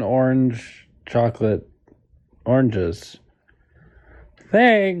golden orange chocolate oranges.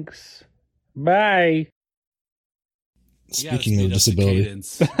 Thanks. Bye. You gotta Speaking of speed up the disability.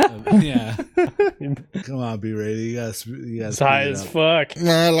 cadence. Yeah. Come on, be ready. You gotta It's high speed it as up. fuck.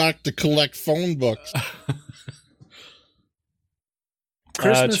 I like to collect phone books.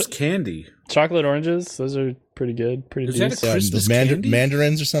 Christmas ch- candy. Chocolate oranges, those are pretty good. Pretty Is that a decent. Christmas the candy?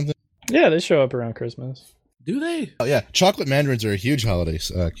 mandarins or something. Yeah, they show up around Christmas. Do they? Oh yeah, chocolate mandarins are a huge holiday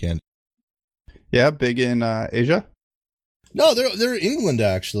candy. Yeah, big in Asia. No, they're England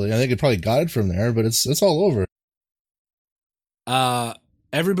actually. I think it probably got it from there, but it's all over.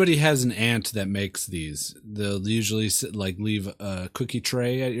 Everybody has an aunt that makes these. They'll usually leave a cookie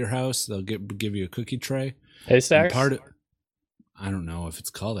tray at your house. They'll give you a cookie tray. Haystacks? And I don't know if it's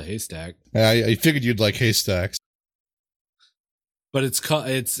called a haystack, I figured you'd like haystacks. but it's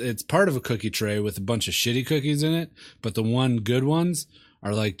part of a cookie tray with a bunch of shitty cookies in it. But the good ones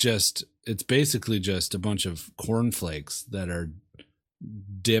are it's basically just a bunch of cornflakes that are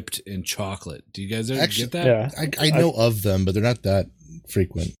dipped in chocolate. Do you guys ever get that? Yeah. I know of them, but they're not that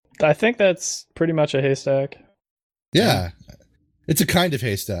frequent. I think that's pretty much a haystack. Yeah. It's a kind of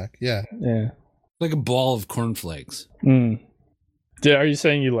haystack. Yeah. Yeah. Like a ball of cornflakes. Mm. Are you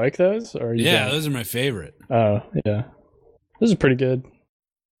saying you like those? Or you Yeah, don't? those are my favorite. Oh, yeah. Those are pretty good.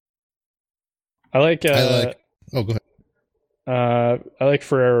 I like Oh, go ahead. I like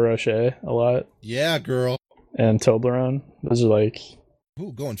Ferrero Rocher a lot, Yeah, girl. and Toblerone. Those are like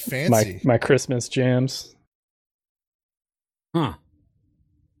Ooh, going fancy. my Christmas jams. Huh.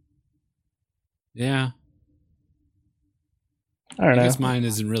 Yeah. I don't know. guess mine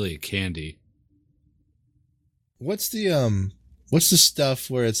isn't really a candy. What's the stuff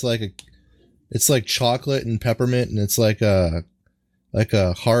where it's like chocolate and peppermint, and it's like a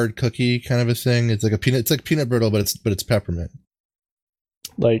hard cookie kind of a thing? It's like peanut brittle, but it's peppermint.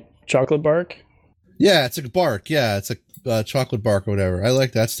 Like chocolate bark? Yeah, it's like bark. Yeah, it's like chocolate bark or whatever. I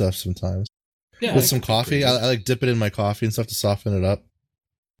like that stuff sometimes. Yeah, With some coffee. I like dip it in my coffee and stuff to soften it up.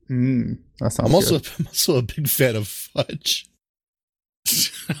 That sounds I'm also good. a big fan of fudge.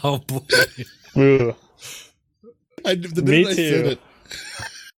 Oh boy. Ooh. The Me minute I too. said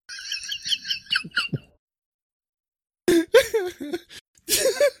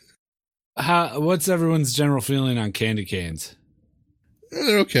it. What's everyone's general feeling on candy canes?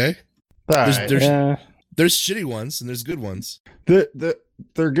 They're okay. Alright. There's shitty ones and there's good ones.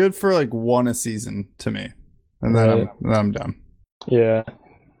 They're good for like one a season to me, and then I'm done. Yeah.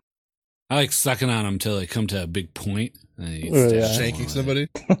 I like sucking on them till they come to a big point, and then you Shanking somebody.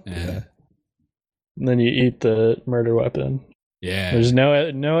 Yeah. And then you eat the murder weapon. Yeah. There's no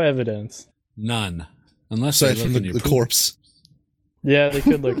evidence. None. Unless Aside they from look in your the poop. corpse. Yeah, they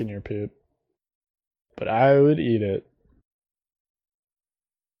could look in your poop. But I would eat it.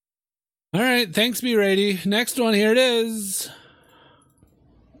 All right, thanks, B-Rady. Next one, here it is.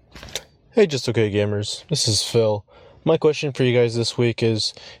 Hey, Just Okay Gamers. This is Phil. My question for you guys this week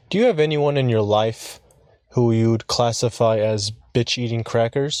is, do you have anyone in your life who you'd classify as bitch-eating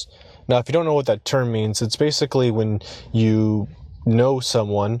crackers? Now, if you don't know what that term means, it's basically when you know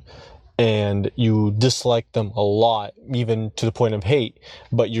someone and you dislike them a lot, even to the point of hate,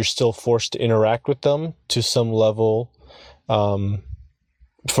 but you're still forced to interact with them to some level.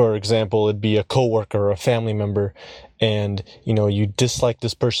 For example, it'd be a coworker or a family member, and you dislike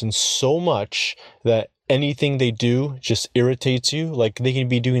this person so much that anything they do just irritates you. Like, they can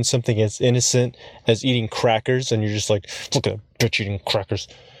be doing something as innocent as eating crackers, and you're just like, look at that bitch eating crackers.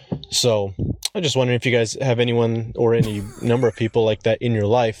 So I'm just wondering if you guys have anyone or any number of people like that in your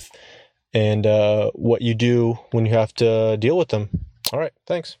life, and what you do when you have to deal with them. All right,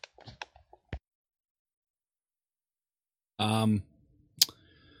 thanks.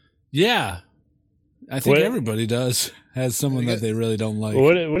 Yeah. I think What- everybody has someone that they really don't like.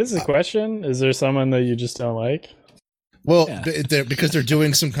 What is the question? Is there someone that you just don't like? Well, because they're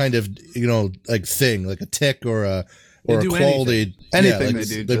doing some kind of like thing, like a tick or a do quality, anything like they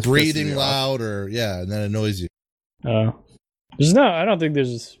do they're just pisses breathing you off. loud, or and that annoys you. I don't think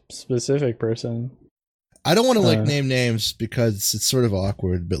there's a specific person. I don't want to name names because it's sort of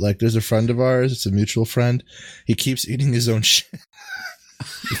awkward, but like there's a friend of ours, it's a mutual friend. He keeps eating his own shit.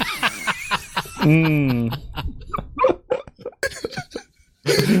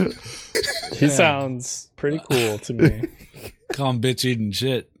 He sounds pretty cool to me. Call him bitch eating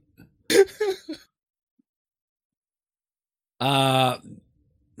shit.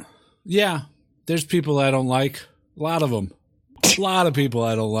 Yeah, there's people I don't like. A lot of them. A lot of people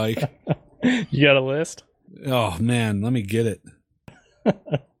I don't like. You got a list? Oh man, let me get it. All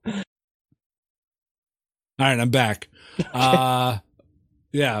right, I'm back.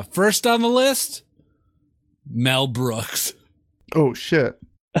 Yeah, first on the list, Mel Brooks. Oh shit.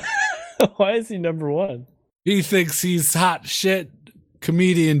 Why is he number one? He thinks he's hot shit,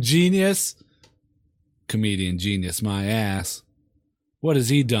 comedian genius. Comedian genius, my ass. What has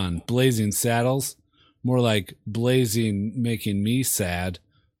he done? Blazing Saddles? More like blazing, making me sad.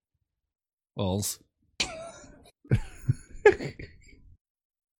 Balls.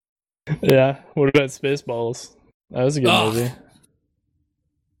 Yeah. What about Spaceballs? That was a good movie.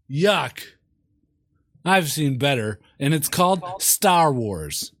 Yuck. I've seen better, and it's called Star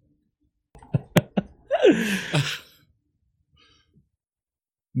Wars.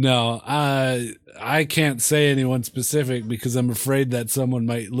 No, I can't say anyone specific because I'm afraid that someone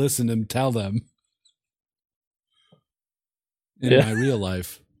might listen and tell them in my real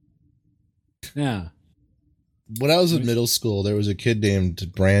life. Yeah. When I was in middle school, there was a kid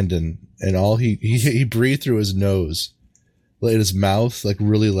named Brandon, and all he breathed through his nose, like in his mouth, like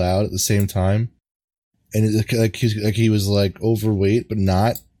really loud at the same time, and it, like he was like overweight but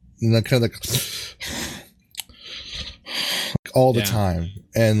not, and that kind of like all the time,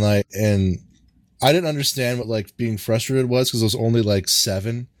 and I didn't understand what like being frustrated was because I was only like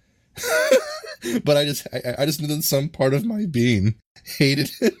 7, but I just knew that some part of my being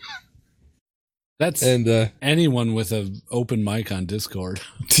hated it. That's anyone with an open mic on Discord.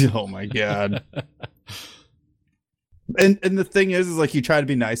 Oh my god. And the thing is like you try to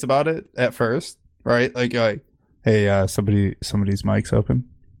be nice about it at first, right? Like hey, somebody's mic's open.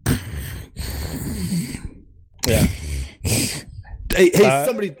 Yeah. Hey,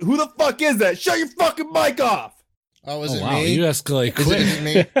 somebody, who the fuck is that? Shut your fucking mic off. Oh, is it wow, me? you escalate quick. Is it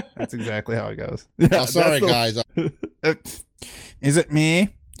me? That's exactly how it goes. Oh, sorry, guys. Is it me?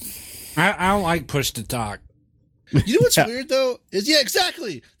 I don't like push to talk. You know what's weird though is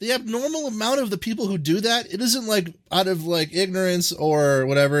exactly the abnormal amount of the people who do that. It isn't like out of like ignorance or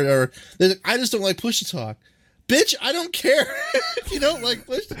whatever, or like, I just don't like push to talk. Bitch, I don't care if you don't like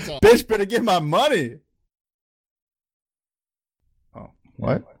push to talk. Bitch, better get my money. Oh,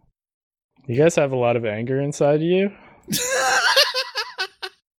 what? You guys have a lot of anger inside of you.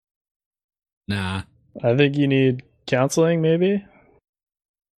 Nah. I think you need counseling, maybe.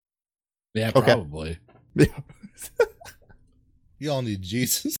 Yeah, Okay. probably. Y'all need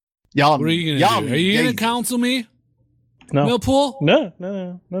Jesus. Y'all, What are you gonna do? Are you gonna counsel me? No. Millpool?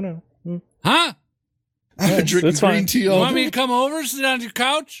 No. Huh? I'm drinking that's fine. green tea You all want me day. to come over, sit on your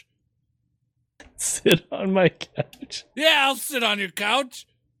couch? Sit on my couch. Yeah, I'll sit on your couch.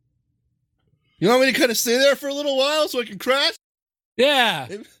 You want me to kind of stay there for a little while so I can crash? Yeah.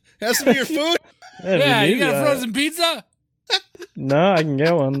 Have some of your food? Yeah, you got a that. frozen pizza? No, I can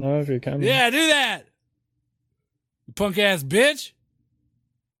get one though if you're coming. Yeah, do that. You punk ass bitch.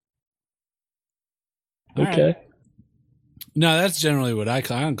 All Okay. right. No, that's generally what I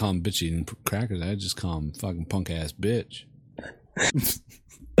call. I don't call them bitch eating crackers. I just call them fucking punk ass bitch.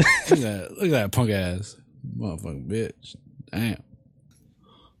 Look at that punk ass motherfucking bitch. Damn.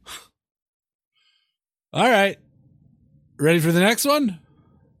 All right. Ready for the next one?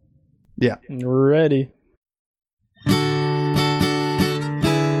 Yeah. Ready.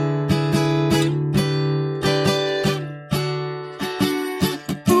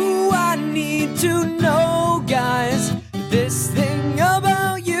 Ooh, I need to know, guys, this thing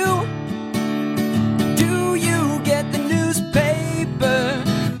about you. Do you get the newspaper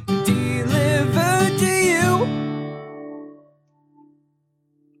delivered to you?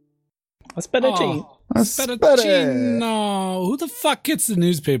 Aspettacino. No. Who the fuck gets the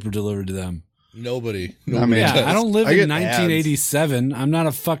newspaper delivered to them? Nobody. I mean, Yeah, I don't live I in get 1987. I'm not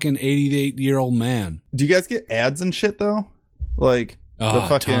a fucking 88-year-old man. Do you guys get ads and shit though? Like the Oh,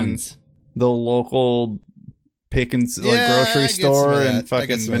 fucking tons. the local Pickens Yeah, like I grocery get store some of and that. I fucking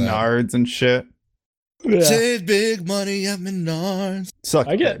get some of that. Menards and shit. Yeah. Save big money at Menards. Suck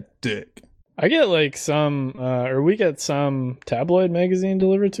I get- that dick. I get like some, or we get some tabloid magazine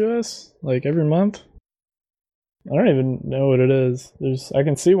delivered to us like every month. I don't even know what it is. I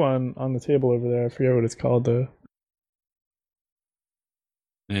can see one on the table over there. I forget what it's called though.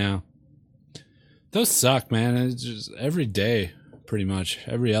 Yeah. Those suck, man. It's just every day, pretty much.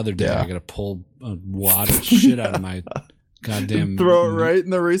 Every other day, Yeah. I gotta pull a wad of shit out of my goddamn. Throw it right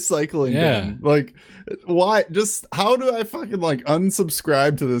in the recycling Yeah. bin. Like, why? Just how do I fucking like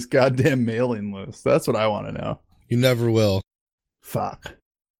unsubscribe to this goddamn mailing list? That's what I want to know. You never will. Fuck.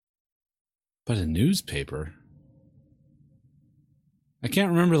 But a newspaper? I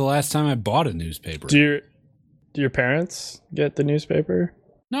can't remember the last time I bought a newspaper. Do your parents get the newspaper?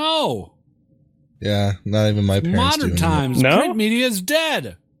 No. Yeah, not even my parents Modern do anymore. times. No? Print media is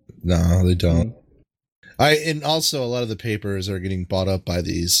dead. No, they don't. And also a lot of the papers are getting bought up by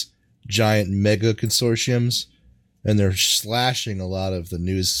these giant mega consortiums, and they're slashing a lot of the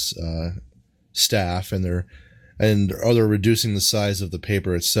news staff, and they're reducing the size of the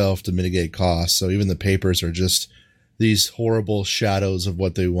paper itself to mitigate costs. So even the papers are just these horrible shadows of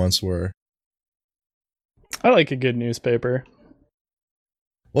what they once were. I like a good newspaper.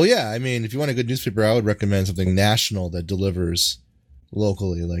 Well, yeah, I mean, if you want a good newspaper, I would recommend something national that delivers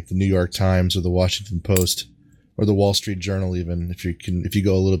locally, like the New York Times or the Washington Post or the Wall Street Journal, even if you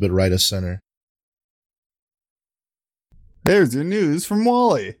go a little bit right of center. There's your news from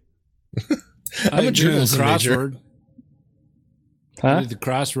Wally. I'm a journalism major. crossword. I did the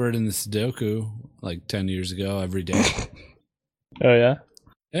crossword in the Sudoku like 10 years ago every day. Oh yeah?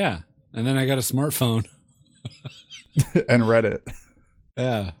 Yeah. And then I got a smartphone. And Reddit.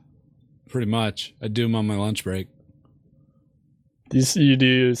 Yeah. Pretty much. I do them on my lunch break. You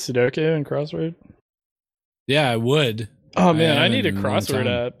do Sudoku and crossword? Yeah, I would. Oh man, I haven't need a in long crossword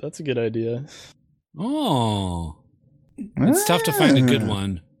time. app. That's a good idea. Oh. It's tough to find a good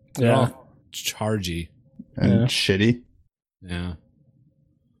one. They're Yeah. all chargy. And Yeah. shitty. Yeah.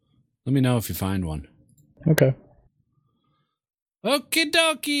 Let me know if you find one. Okay. Okie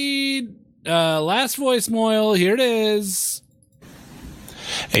dokie. Last voicemail. Here it is.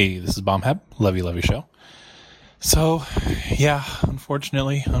 Hey, this is Bombhab. Love you show. So, yeah,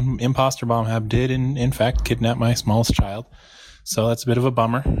 unfortunately, Imposter Bomb Hab did in fact kidnap my smallest child. So that's a bit of a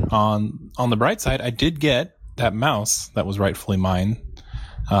bummer. On the bright side, I did get that mouse that was rightfully mine.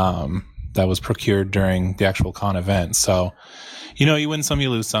 That was procured during the actual con event. So, you win some, you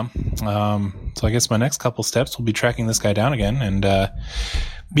lose some. So I guess my next couple steps will be tracking this guy down again and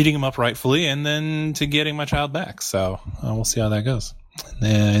beating him up rightfully, and then to getting my child back. So we'll see how that goes.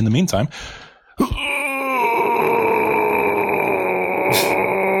 In the meantime.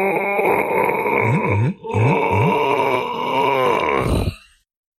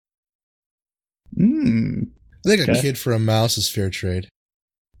 I think a kid for a mouse is fair trade.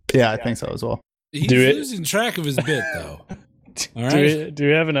 Yeah, I think so as well. He's losing track of his bit, though. All right. Do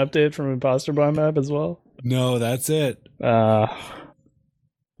we have an update from Imposter Bomb App as well? No, that's it.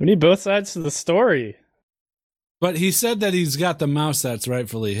 We need both sides to the story. But he said that he's got the mouse that's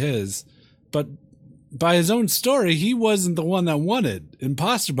rightfully his. But by his own story, he wasn't the one that won it.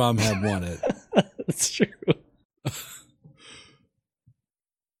 Imposter Bomb had won it. That's true.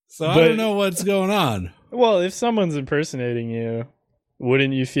 So I don't know what's going on. Well, if someone's impersonating you,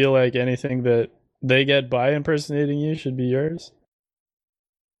 wouldn't you feel like anything that they get by impersonating you should be yours?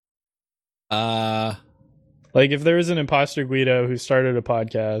 Like if there was an imposter Guido who started a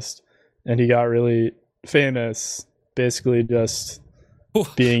podcast and he got really famous, basically just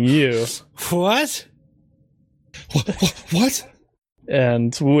being you. What? What?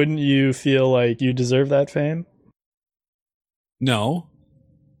 And wouldn't you feel like you deserve that fame? No.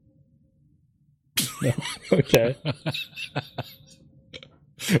 No. Okay.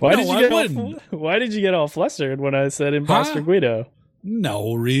 Why did you get all flustered when I said Imposter Guido?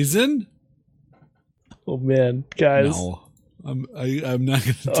 No reason. Oh man, guys. No. I'm not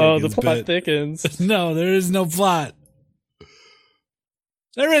going to take the his plot bet. thickens. No, there is no plot.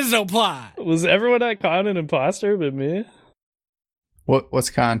 There is no plot. Was everyone at con an imposter but me?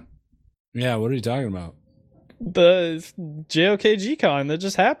 What's con? Yeah, what are you talking about? The JOKG con that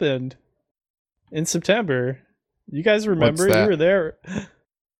just happened in September. You guys remember? What's that? You were there.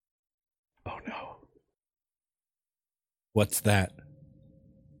 Oh no. What's that?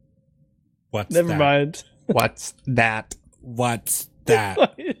 Never mind. What's that? What's that?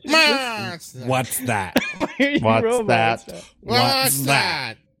 What's that? What's that? What's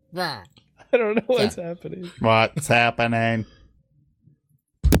that? I don't know what's happening. What's happening?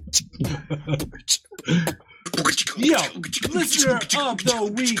 Yo, listener of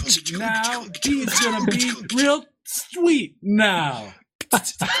the week now. He's gonna be real sweet now.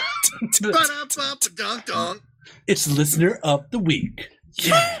 It's listener of the week.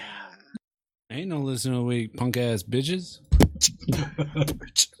 Yeah. Ain't no listener of the week, punk ass bitches.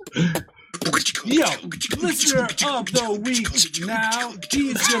 Yo, listener of the week now.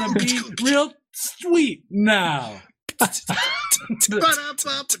 He's gonna be real sweet now.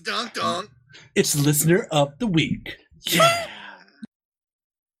 It's listener of the week. Yeah.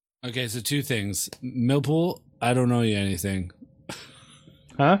 Okay, so two things. Millpool, I don't know you anything.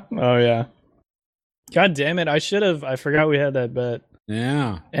 Huh? Oh yeah. God damn it! I forgot we had that bet.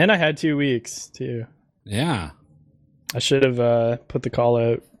 Yeah. And I had 2 weeks too. Yeah. I should have put the call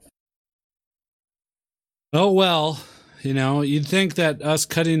out. Oh well, you'd think that us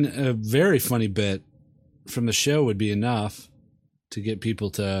cutting a very funny bit from the show would be enough to get people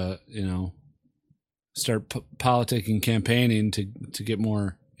to, start politicking, campaigning to get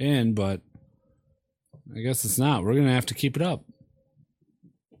more in, but I guess it's not. We're going to have to keep it up.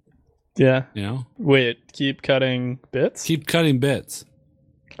 Yeah. Wait, keep cutting bits? Keep cutting bits.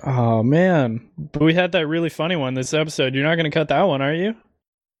 Oh, man. But we had that really funny one this episode. You're not going to cut that one, are you?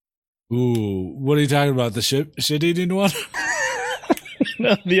 Ooh, what are you talking about? The shit-eating one?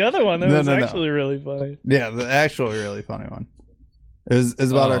 No, the other one. That was actually really funny. Yeah, the actual really funny one. It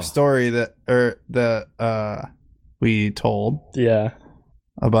was about our story that we told. Yeah.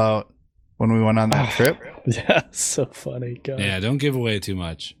 About when we went on that trip. Yeah, so funny. God. Yeah, don't give away too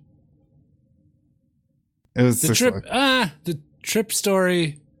much. It was the trip. The trip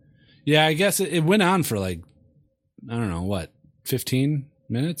story. Yeah, I guess it went on for like, I don't know, what, 15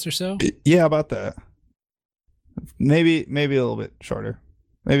 minutes or so? Yeah, about that. Maybe a little bit shorter.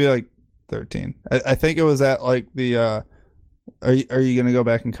 Maybe like 13. I think it was at like the are you gonna go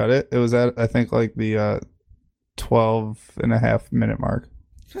back and cut it? It was at, I think, like the 12.5 minute mark.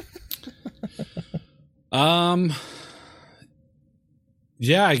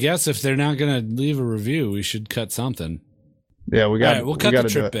 Yeah, I guess if they're not gonna leave a review, we should cut something. Yeah, we got. All right, we'll cut the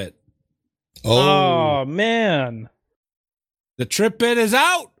trip bit. Oh man, the trip bit is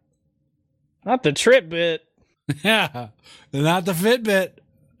out. Not the trip bit. Yeah, not the Fitbit.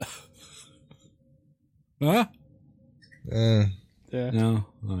 Huh? Yeah. No?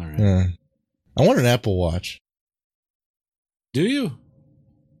 All right. I want an Apple Watch. Do you?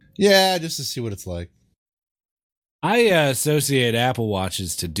 Yeah, just to see what it's like. I associate Apple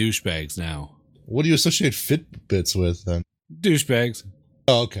Watches to douchebags now. What do you associate Fitbits with then? Douchebags.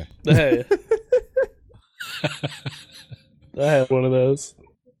 Oh, okay. Hey. I had one of those.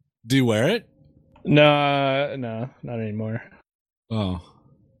 Do you wear it? No, not anymore. Oh.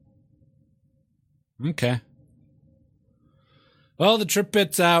 Okay. Well, the trip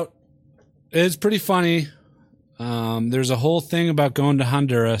bit's out. It's pretty funny. There's a whole thing about going to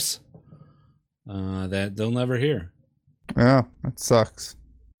Honduras that they'll never hear. Yeah, that sucks.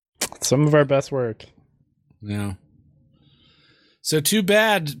 Some of our best work. Yeah. So too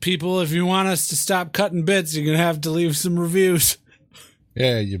bad, people. If you want us to stop cutting bits, you're going to have to leave some reviews.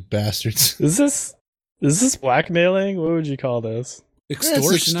 Yeah, you bastards. Is this blackmailing? What would you call this?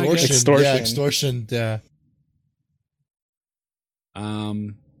 Extortion, I guess. Extortion. Yeah, extortion. Yeah.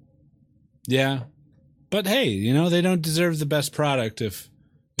 Yeah. But hey, you know, they don't deserve the best product if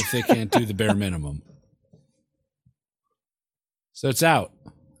they can't do the bare minimum. So it's out.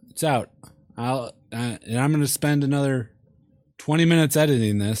 It's out. And I'm going to spend another 20 minutes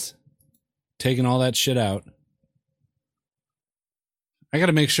editing this, taking all that shit out. I got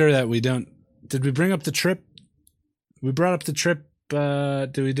to make sure that we don't. Did we bring up the trip? We brought up the trip.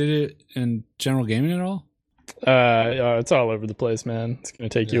 Did we did it in general gaming at all? It's all over the place, man. It's gonna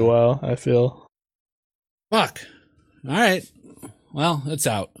take you a while, I feel. Fuck. All right. Well, it's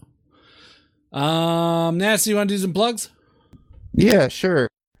out. Nasty, you want to do some plugs? Yeah, sure.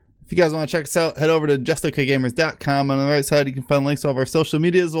 If you guys want to check us out, head over to justokgamers.com. On the right side, you can find links to all of our social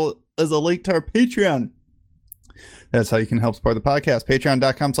media as well as a link to our Patreon. That's how you can help support the podcast.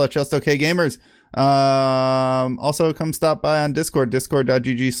 Patreon.com/justokgamers. Also, come stop by on Discord,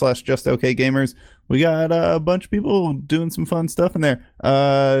 discord.gg/justokgamers. We got a bunch of people doing some fun stuff in there.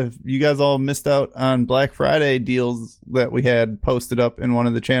 You guys all missed out on Black Friday deals that we had posted up in one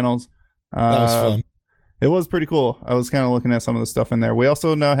of the channels. That was fun. It was pretty cool. I was kind of looking at some of the stuff in there. We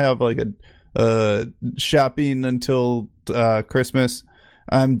also now have like a shopping until Christmas.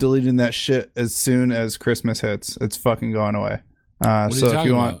 I'm deleting that shit as soon as Christmas hits. It's fucking going away. So if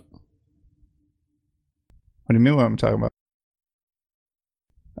you want, what do you mean? What I'm talking about?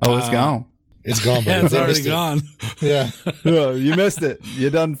 Oh, it's gone. It's gone. Yeah, it's already gone. Yeah. Oh, you missed it.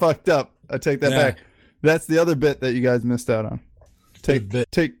 You done fucked up. I take that back. That's the other bit that you guys missed out on. Take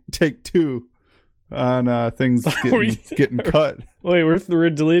two on things getting cut. Wait, we're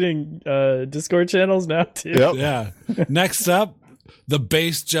deleting Discord channels now too. Yep. Yeah. Next up, the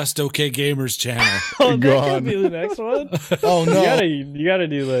base Just Okay Gamers channel. Oh, that could be the next one. Oh no! You gotta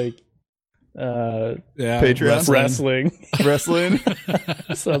do like Patreon wrestling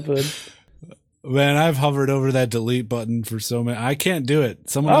something. Man, I've hovered over that delete button for so many. I can't do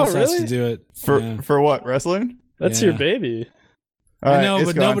it. Someone else has to do it. For what? Wrestling? That's your baby. All I right, know, it's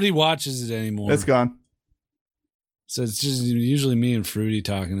but gone. nobody watches it anymore. It's gone. So it's just usually me and Fruity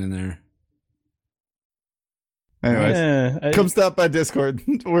talking in there. Anyways, come stop by Discord.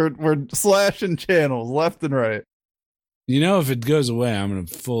 We're slashing channels left and right. You know, if it goes away, I'm gonna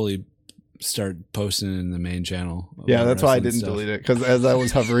fully start posting it in the main channel. Yeah, that's why I didn't stuff. delete it, because as I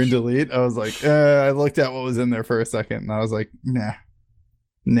was hovering delete, I was like, I looked at what was in there for a second, and I was like, nah.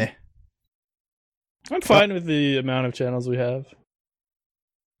 I'm fine with the amount of channels we have.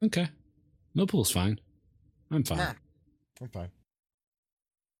 Okay, Millpool's fine. I'm fine. I'm fine.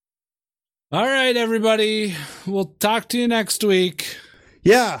 All right, everybody. We'll talk to you next week.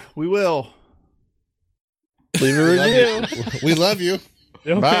 Yeah, we will. Leave a review. We love you.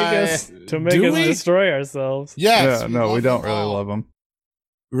 Don't Bye. make us Do we? destroy ourselves. Yes. Yeah, no, we don't really love them.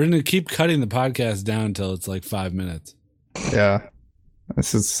 We're gonna keep cutting the podcast down until it's like 5 minutes. Yeah,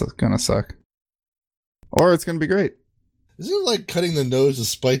 this is gonna suck, or it's gonna be great. Isn't it like cutting the nose to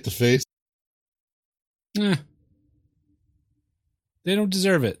spite the face? Eh. They don't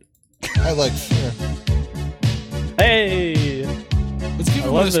deserve it. I like. Hey, let's give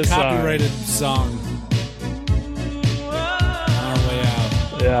them this copyrighted song. On our way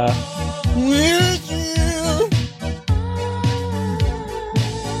out. Yeah. With you.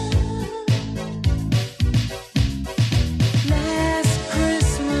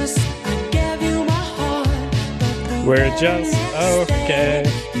 We're just okay,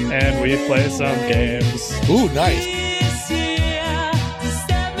 and we play some games. Ooh, nice.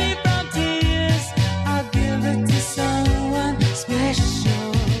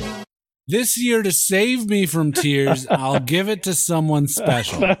 This year, to save me from tears, I'll give it to someone I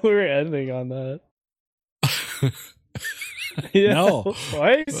special. thought we were ending on that. Yeah. No.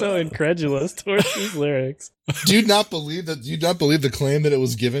 Why are you so incredulous towards these lyrics? Do you not believe that? Do you not believe the claim that it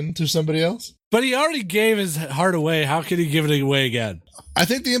was given to somebody else? But he already gave his heart away. How could he give it away again? I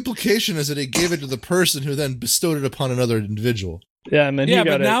think the implication is that he gave it to the person who then bestowed it upon another individual. Yeah, and then he got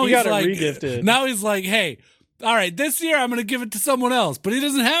it like, regifted. now he's like, hey, all right, this year I'm going to give it to someone else, but he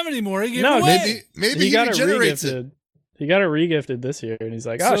doesn't have it anymore. He gave it away. Maybe he got it regenerates regifted. it. He got it regifted this year, and he's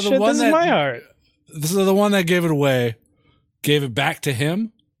like, So oh the shit, one this is my heart. So the one that gave it away gave it back to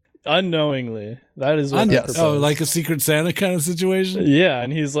him? Unknowingly. That is what I proposed. Oh, like a Secret Santa kind of situation? Yeah,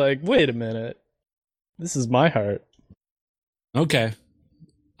 and he's like, wait a minute. This is my heart. Okay.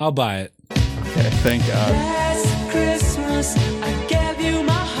 I'll buy it. Okay, thank God. Last Christmas, I gave you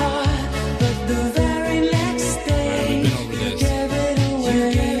my heart, but the very next day, you gave it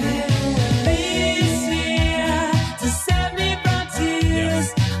away. This year, to save me from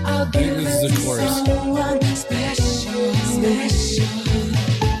tears, I'll give it to someone special, special.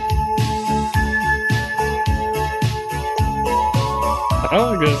 I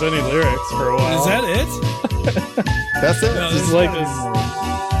don't think there's any lyrics for a while. Is that it? That's it. No, this is like this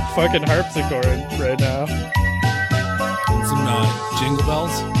fucking harpsichord right now. Some jingle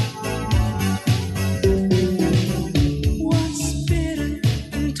bells. Once bitten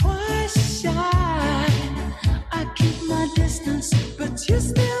and twice shy, I keep my distance, but you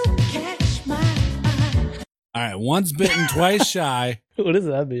still catch my eye. All right, once bitten, twice shy. What does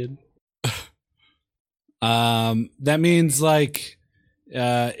that mean? That means like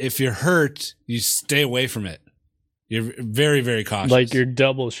if you're hurt, you stay away from it. You're very, very cautious. Like you're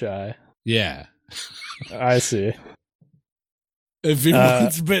double shy. Yeah. I see. If you're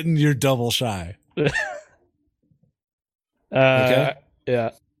once bitten, you're double shy. Okay.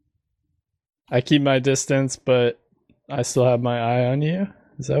 Yeah. I keep my distance, but I still have my eye on you.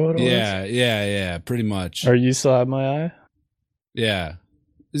 Is that what it was? Yeah, pretty much. Or you still have my eye? Yeah.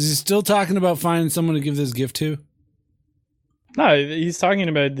 Is he still talking about finding someone to give this gift to? No, he's talking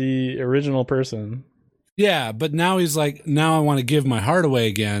about the original person. Yeah, but now he's like, now I want to give my heart away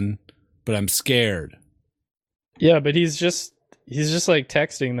again, but I'm scared. Yeah, but he's just like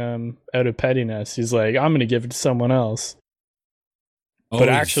texting them out of pettiness. He's like, I'm gonna give it to someone else. But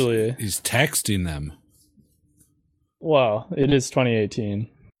actually, he's texting them. Well, it is 2018.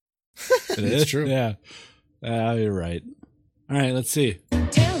 It is true. Yeah. You're right. All right, let's see.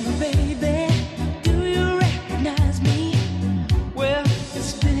 Tell me, baby, do you recognize me? Well,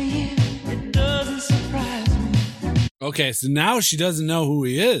 it's been a year, it doesn't surprise me. Okay, so now she doesn't know who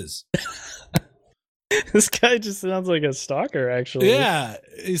he is. This guy just sounds like a stalker, actually. Yeah,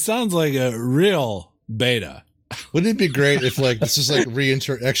 he sounds like a real beta. Wouldn't it be great if like this is like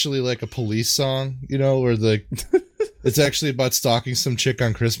actually like a police song, you know, where the it's actually about stalking some chick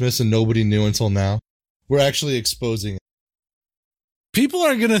on Christmas and nobody knew until now? We're actually exposing it. People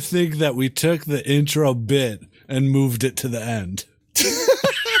are going to think that we took the intro bit and moved it to the end.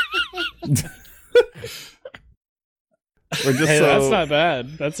 We're just Hey, so, that's not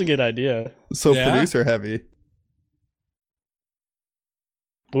bad. That's a good idea. so Yeah? producer heavy.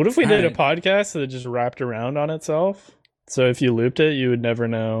 What if we did a Alright. podcast that just wrapped around on itself? So if you looped it, you would never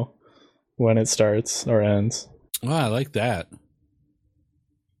know when it starts or ends. Oh, I like that.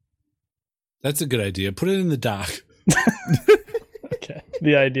 That's a good idea. Put it in the doc. Okay.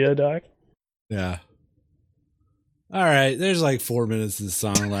 The idea, Doc? Yeah. All right. There's like 4 minutes of the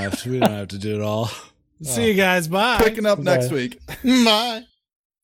song left. We don't have to do it all. See you guys. Bye. Picking up next Bye. week. Bye.